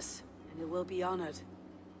promise, and it will be honored.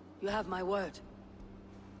 You have my word.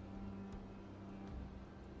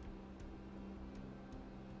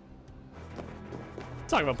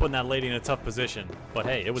 Talking about putting that lady in a tough position. But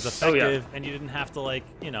hey, it was effective, and you didn't have to, like,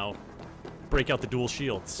 you know, break out the dual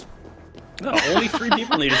shields. No, only 3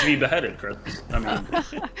 people needed to be beheaded, Chris. I mean,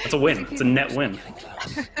 it's a win. It's a net win.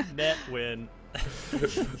 Net win.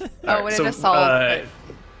 When an assault.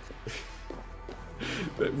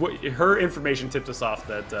 Her information tipped us off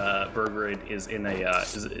that Bergrid is in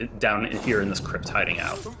is down here in this crypt hiding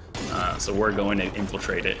out. So we're going to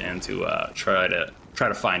infiltrate it and to try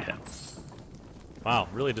to find him. Wow,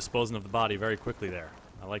 really disposing of the body very quickly there.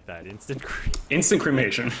 I like that. Instant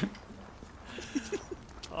cremation.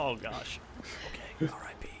 Oh gosh. Okay,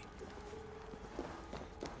 R.I.P.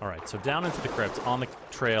 Alright, so down into the crypt on the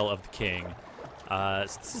trail of the king. So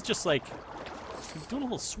this is just like doing a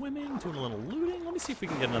little swimming, doing a little looting. Let me see if we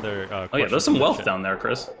can get another oh yeah, there's some wealth down there,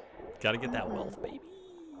 Chris. Gotta get that wealth, baby.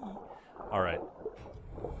 Alright.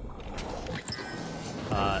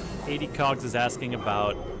 80 Cogs is asking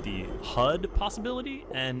about the HUD possibility,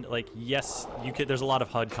 and like, yes, you could. There's a lot of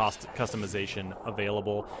HUD customization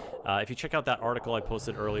available. If you check out that article I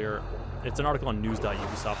posted earlier, it's an article on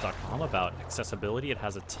news.ubisoft.com about accessibility. It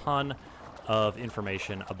has a ton of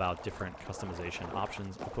information about different customization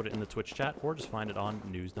options. I'll put it in the Twitch chat, or just find it on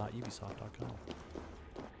news.ubisoft.com.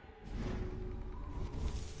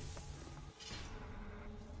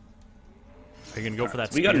 Are you gonna go for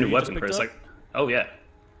that? We got a new weapon, Chris. Chris. Like, oh yeah.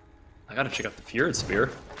 I gotta check out the Fjord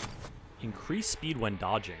Spear. Increase speed when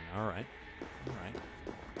dodging. All right. All right.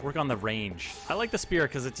 Work on the range. I like the spear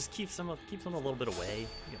because it just keeps them a little bit away.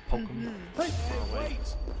 You can poke them. Hey,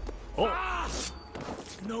 wait! Oh.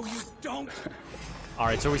 No, you don't. All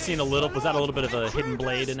right, so we're seeing a little. Was that a little bit of a hidden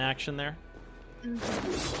blade in action there?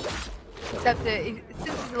 Except that since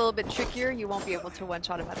it's a little bit trickier, you won't be able to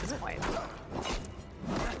one-shot him at this point.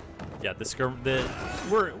 Yeah,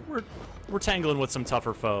 we're tangling with some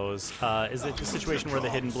tougher foes. Is it the situation where the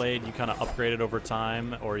hidden blade you kind of upgrade it over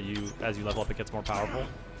time, or as you level up it gets more powerful?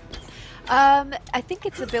 I think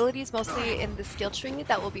its abilities mostly in the skill tree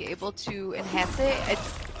that will be able to enhance it.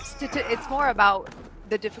 It's more about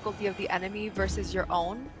the difficulty of the enemy versus your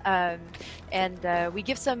own, and we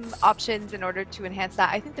give some options in order to enhance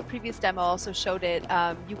that. I think the previous demo also showed it.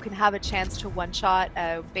 You can have a chance to one-shot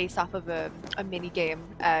based off of a mini game.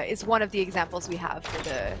 Is one of the examples we have for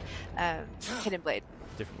the hidden blade.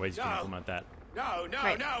 Different ways you can implement that. No,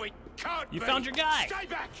 it can't You be. found your guy. Stay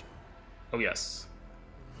back. Oh yes.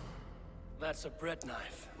 That's a bread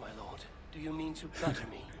knife, my lord. Do you mean to butter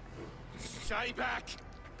me? Stay back.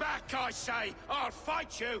 Back, I say. I'll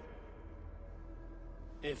fight you.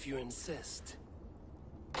 If you insist.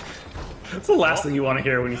 That's the last thing you want to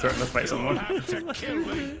hear when you threaten to fight someone. If you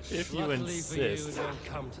Luckily insist. for you, it won't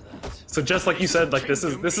come to that. So just like you said, like this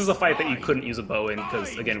is a fight that you couldn't use a bow in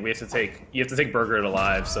because again you have to take Burgert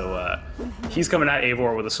alive. So he's coming at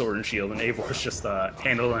Eivor with a sword and shield, and Eivor's just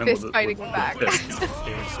handling him Fist with fighting him back.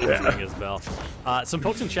 As well. Some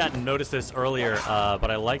folks in chat noticed this earlier, but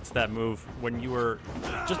I liked that move when you were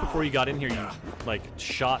just before you got in here. You like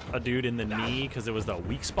shot a dude in the knee because it was the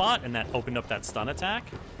weak spot, and that opened up that stun attack.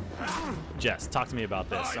 Jess, talk to me about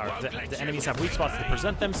this. Do enemies have weak spots that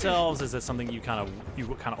present themselves? Is it something you kind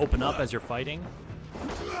of open up as you're fighting?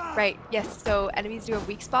 Right. Yes. So enemies do have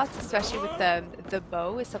weak spots, especially with the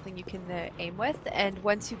bow is something you can aim with. And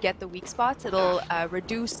once you get the weak spots, it'll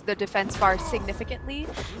reduce the defense bar significantly.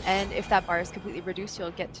 And if that bar is completely reduced,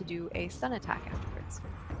 you'll get to do a stun attack afterwards.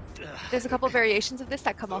 There's a couple of variations of this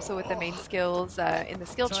that come also with the main skills in the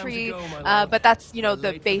skill tree, but that's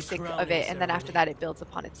the basic of it. And then after that, it builds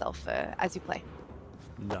upon itself as you play.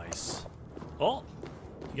 Nice. Oh.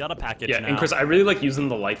 You got a package Yeah, now. and Chris, I really like using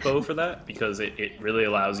the light bow for that because it really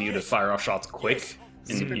allows you to fire off shots quick,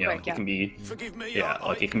 and Super quick, it can be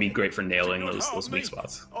it can be great for nailing those weak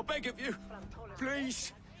spots. I beg of you,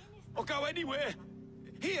 please. I'll go anywhere.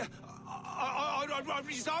 Here, I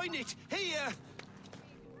resign it. Here.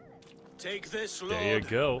 Take this There you lord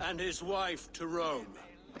go. and his wife to Rome.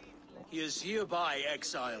 He is hereby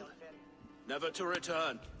exiled, never to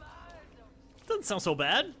return. Doesn't sound so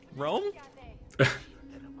bad. Rome?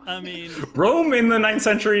 I mean, Rome in the 9th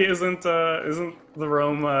century isn't the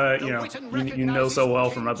Rome you know so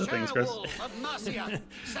well from other things, Chris.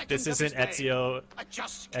 This isn't Ezio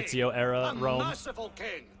era Rome.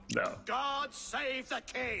 No. God save the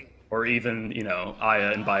king. Or even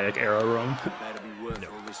Aya and Bayek era Rome. Better be worth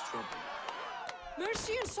all this trouble.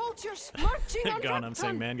 Mercy and soldiers marching on Gone, I'm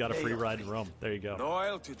saying, man got a free ride to Rome. There you go.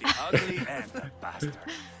 Loyal to the ugly and the bastard.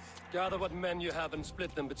 Gather what men you have and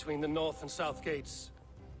split them between the north and south gates.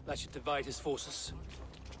 That should divide his forces.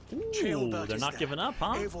 Ooh, they're not giving up,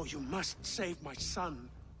 huh? Eivor, you must save my son.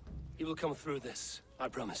 He will come through this, I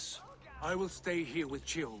promise. I will stay here with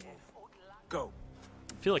Ceolwulf. Go.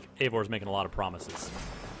 I feel like Eivor's making a lot of promises.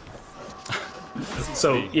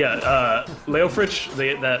 So yeah, Leofrich,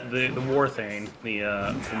 the war thing, the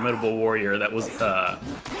formidable warrior that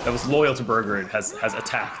was loyal to Burgred has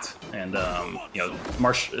attacked, and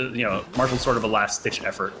marshaled sort of a last-ditch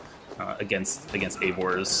effort against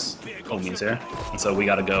Eivor's homies here, and so we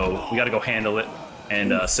gotta go handle it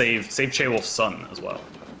and save Ceolwulf's son as well.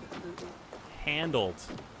 Handled.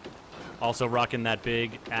 Also rocking that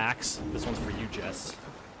big axe. This one's for you, Jess.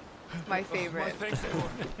 My favorite.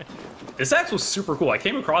 This axe was super cool. I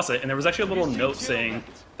came across it, and there was actually a little note saying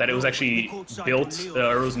that it was actually built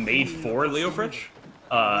or it was made for Leofrich,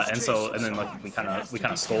 and then like we kind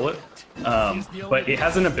of stole it. But it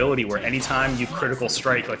has an ability where anytime you critical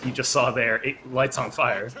strike, like you just saw there, it lights on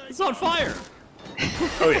fire. It's on fire.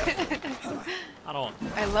 Oh yeah.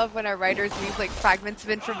 I love when our writers leave like fragments of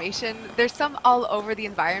information. There's some all over the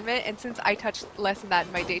environment, and since I touch less of that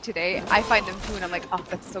in my day-to-day, I find them too, and I'm like, oh,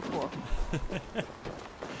 that's so cool.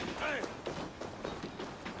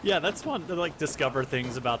 Yeah, that's fun to like discover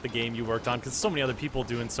things about the game you worked on, because so many other people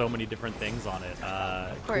doing so many different things on it.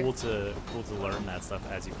 Cool to learn that stuff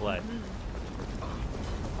as you play.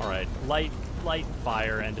 All right, light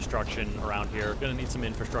fire and destruction around here. Gonna need some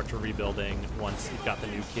infrastructure rebuilding once you've got the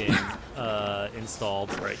new king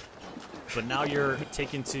installed. Right. But now you're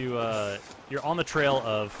taken to you're on the trail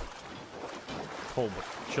of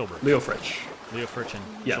Chilbert. Leofrich and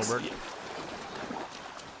Yes. Chilbert.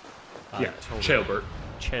 Yeah, Chilbert.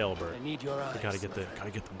 Chilbert. I need your eyes. We gotta get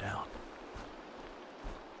them down.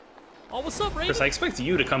 Oh, what's up, Raven? Chris, I expect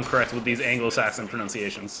you to come correct with these Anglo-Saxon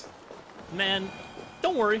pronunciations. Man,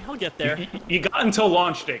 don't worry, I'll get there. You got until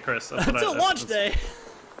launch day, Chris. That's Until launch day.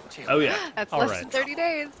 Oh yeah. That's All less right. than 30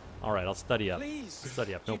 days. All right, I'll study up. Please,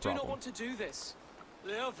 Study up, no you do not problem. want to do this.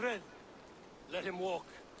 Leofred, let him walk.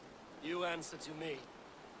 You answer to me.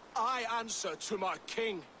 I answer to my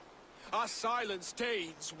king. Our silence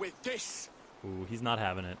deeds with this. Ooh, he's not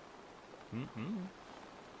having it. Mm-mm.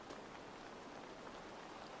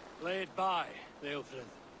 Lay it by, Leofred.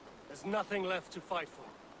 There's nothing left to fight for.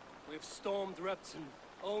 We've stormed Repton.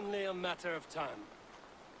 Only a matter of time.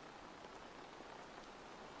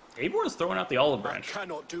 Eivor is throwing out the olive branch. I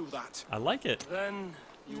cannot do that. I like it. Then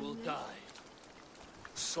you will die.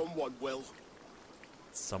 Someone will.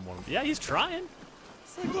 Someone. Yeah, he's trying.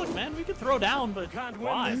 It's like, look, man, we can throw down, but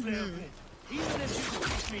why? Even if you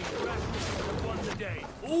teach me practice for one a day.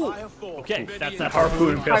 Ooh. Okay, that's that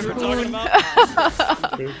harpoon harpoon pistol. we're talking about.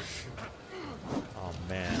 Oh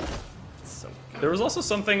man, it's so good. There was also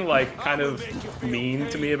something like kind of mean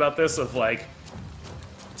to me about this, of like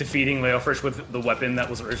defeating Leofric with the weapon that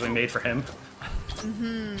was originally made for him.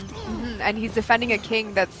 And he's defending a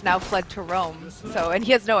king that's now fled to Rome. So, and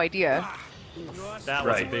he has no idea. That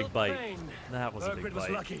was a Right. big bite. That was a big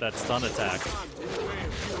bite. That stun attack.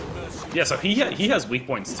 Yeah, so he has weak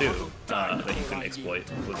points too that you can exploit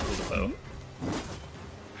with the foe.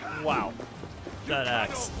 Wow, that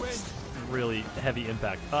axe. Really heavy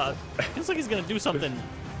impact. Feels like he's gonna do something.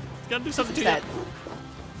 He's gonna do something to you.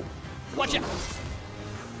 Watch out!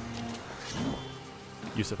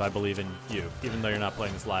 Yusuf, I believe in you, even though you're not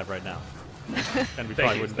playing this live right now. And we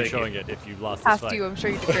probably wouldn't be showing it if you lost this Past fight. you, I'm sure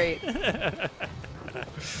you did great.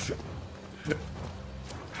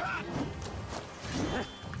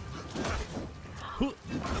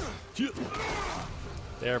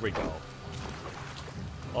 There we go.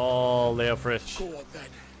 Oh, Leofric. Go on then.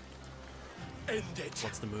 End it.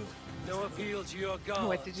 What's the move? No appeal to your god.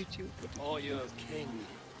 What did you choose? Or your king.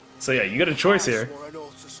 So yeah, you got a choice here. I swore an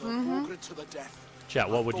oath to serve Margaret to the death. Chat,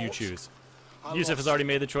 what would you choose? Yusuf has already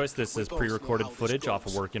made the choice. This is pre-recorded footage off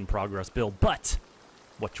a work-in-progress build, but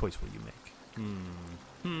what choice will you make?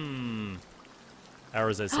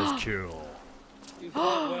 Arizez says kill. You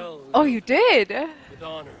fought well. Oh, you did? With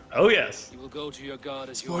honor. Oh yes. You will go to your god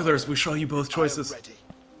as Spoilers, we show you both choices.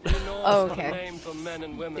 Oh, okay. Name for men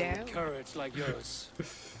and women Damn. with courage like yours.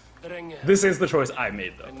 This is the choice I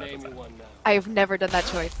made though. I name you one now. I've never done that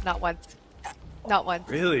choice. Not once. Not once.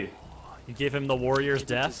 Really? You gave him the warrior's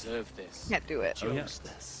death? Deserve this. Can't do it. Oh, yeah.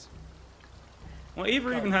 This. Well,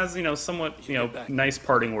 Eivor even has, somewhat, nice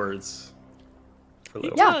parting words for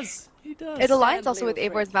Leofric. Yeah. He does. It aligns also with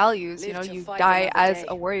Eivor's values. You know, you die as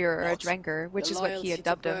a warrior or a Drengar, which is what he had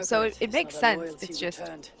dubbed him. So it makes sense. It's just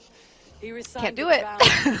can't do it.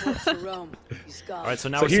 All right, so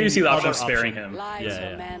now So we're here you seeing see the option of other sparing him. Lives Yeah,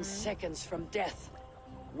 a yeah. man seconds from death.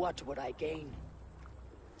 What would I gain?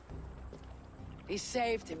 He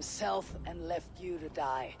saved himself and left you to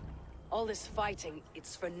die. All this fighting,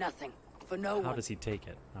 it's for nothing. For no one. How does he take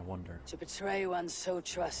it? I wonder. To betray one so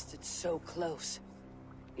trusted, so close.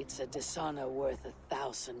 It's a dishonor worth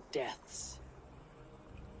 1,000 deaths.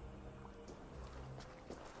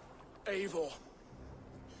 Eivor,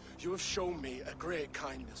 you have shown me a great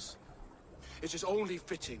kindness. It is only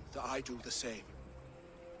fitting that I do the same.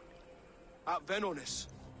 At Venonis,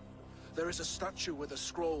 there is a statue with a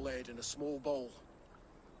scroll laid in a small bowl.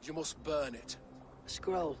 You must burn it.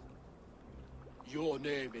 Scroll? Your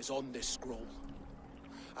name is on this scroll.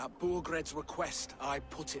 At Burgred's request, I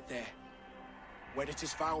put it there. When it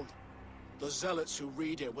is found, the zealots who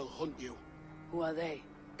read it will hunt you. Who are they?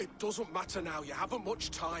 It doesn't matter now, you haven't much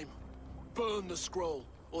time. Burn the scroll,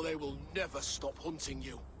 or they will never stop hunting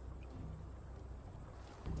you.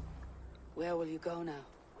 Where will you go now?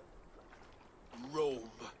 Rome.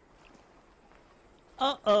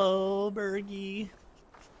 Uh-oh, Bergie.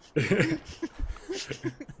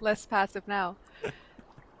 Less passive now.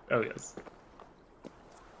 Oh yes.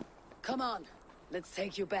 Come on, let's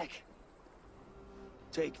take you back.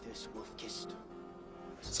 Take this, Wolf-Kissed.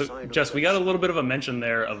 So, Jess, we got a little bit of a mention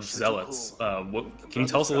there of zealots. Can you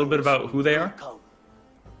tell us a little bit about who they are?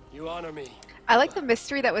 You honor me. I like the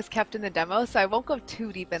mystery that was kept in the demo, so I won't go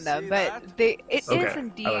too deep in them, but it is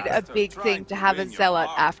indeed a big thing to have a zealot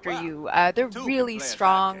after you. They're really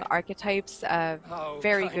strong archetypes,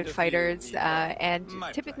 very good fighters, and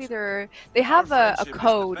typically they have a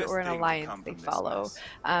code or an alliance they follow.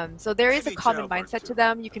 So there is a common mindset to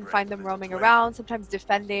them. You can find them roaming around, sometimes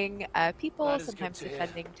defending people, sometimes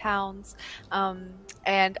defending towns,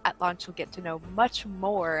 and at launch you'll get to know much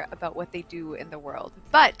more about what they do in the world.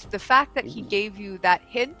 But the fact that he gave gave you that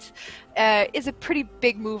hint is a pretty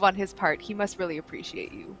big move on his part. He must really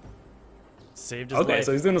appreciate you. Saved his life. Okay,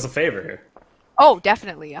 so he's doing us a favor here. Oh,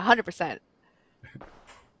 definitely, 100%.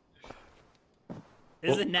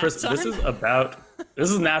 Is it nap Chris, time? this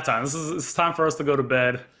is nap time. This is time for us to go to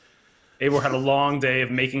bed. Eivor had a long day of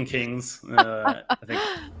making kings. I think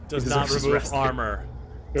Does not remove armor.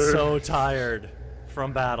 So tired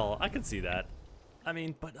from battle. I can see that. I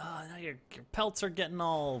mean, but now your pelts are getting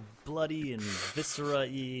all bloody and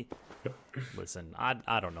viscera-y. Listen,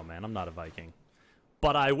 I don't know, man. I'm not a Viking.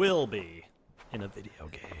 But I will be in a video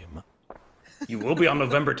game. You will be on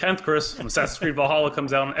November 10th, Chris, when Assassin's Creed Valhalla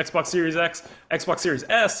comes out on Xbox Series X, Xbox Series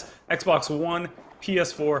S, Xbox One,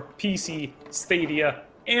 PS4, PC, Stadia,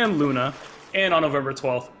 and Luna, and on November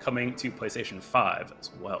 12th coming to PlayStation 5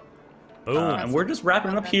 as well. Boom. And we're just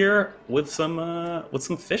wrapping it up here with some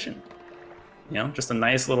fishing. You know, just a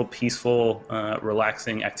nice little peaceful,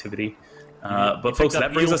 relaxing activity. But folks,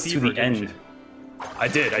 that brings us to the end. I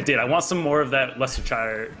did. I want some more of that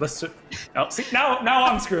Leicestershire. Oh, see, now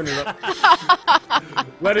I'm screwing it up.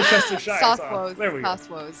 Leicestershire sauce. There we go. Sauce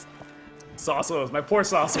woes. Sauce woes. My poor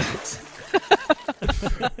sauce woes.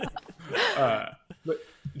 But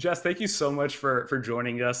Jess, thank you so much for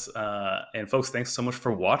joining us. And folks, thanks so much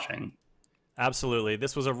for watching. Absolutely.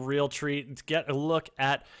 This was a real treat to get a look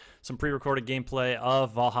at some pre-recorded gameplay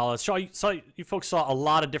of Valhalla. You folks saw a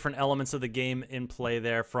lot of different elements of the game in play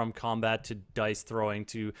there, from combat to dice throwing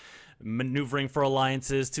to maneuvering for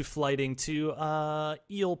alliances to flighting to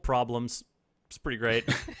eel problems. It's pretty great.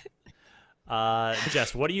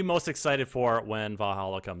 Jess, what are you most excited for when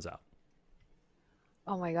Valhalla comes out?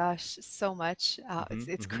 Oh my gosh, so much.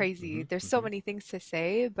 It's crazy. There's so many things to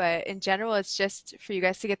say, but in general, it's just for you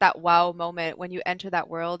guys to get that wow moment when you enter that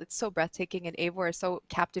world. It's so breathtaking, and Eivor is so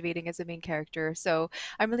captivating as a main character. So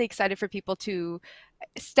I'm really excited for people to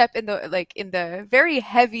step in the very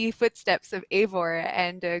heavy footsteps of Eivor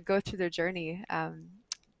and go through their journey.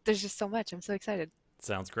 There's just so much. I'm so excited.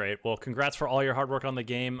 Sounds great. Well, congrats for all your hard work on the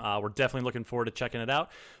game. We're definitely looking forward to checking it out.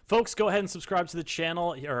 Folks, go ahead and subscribe to the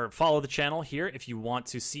channel, or follow the channel here if you want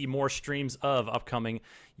to see more streams of upcoming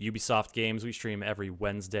Ubisoft games. We stream every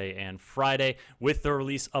Wednesday and Friday with the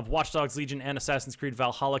release of Watch Dogs Legion and Assassin's Creed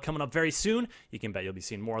Valhalla coming up very soon. You can bet you'll be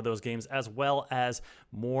seeing more of those games, as well as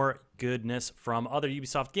more goodness from other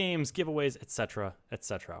Ubisoft games, giveaways, etc.,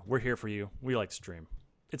 etc. We're here for you. We like to stream.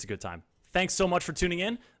 It's a good time. Thanks so much for tuning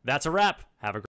in. That's a wrap. Have a great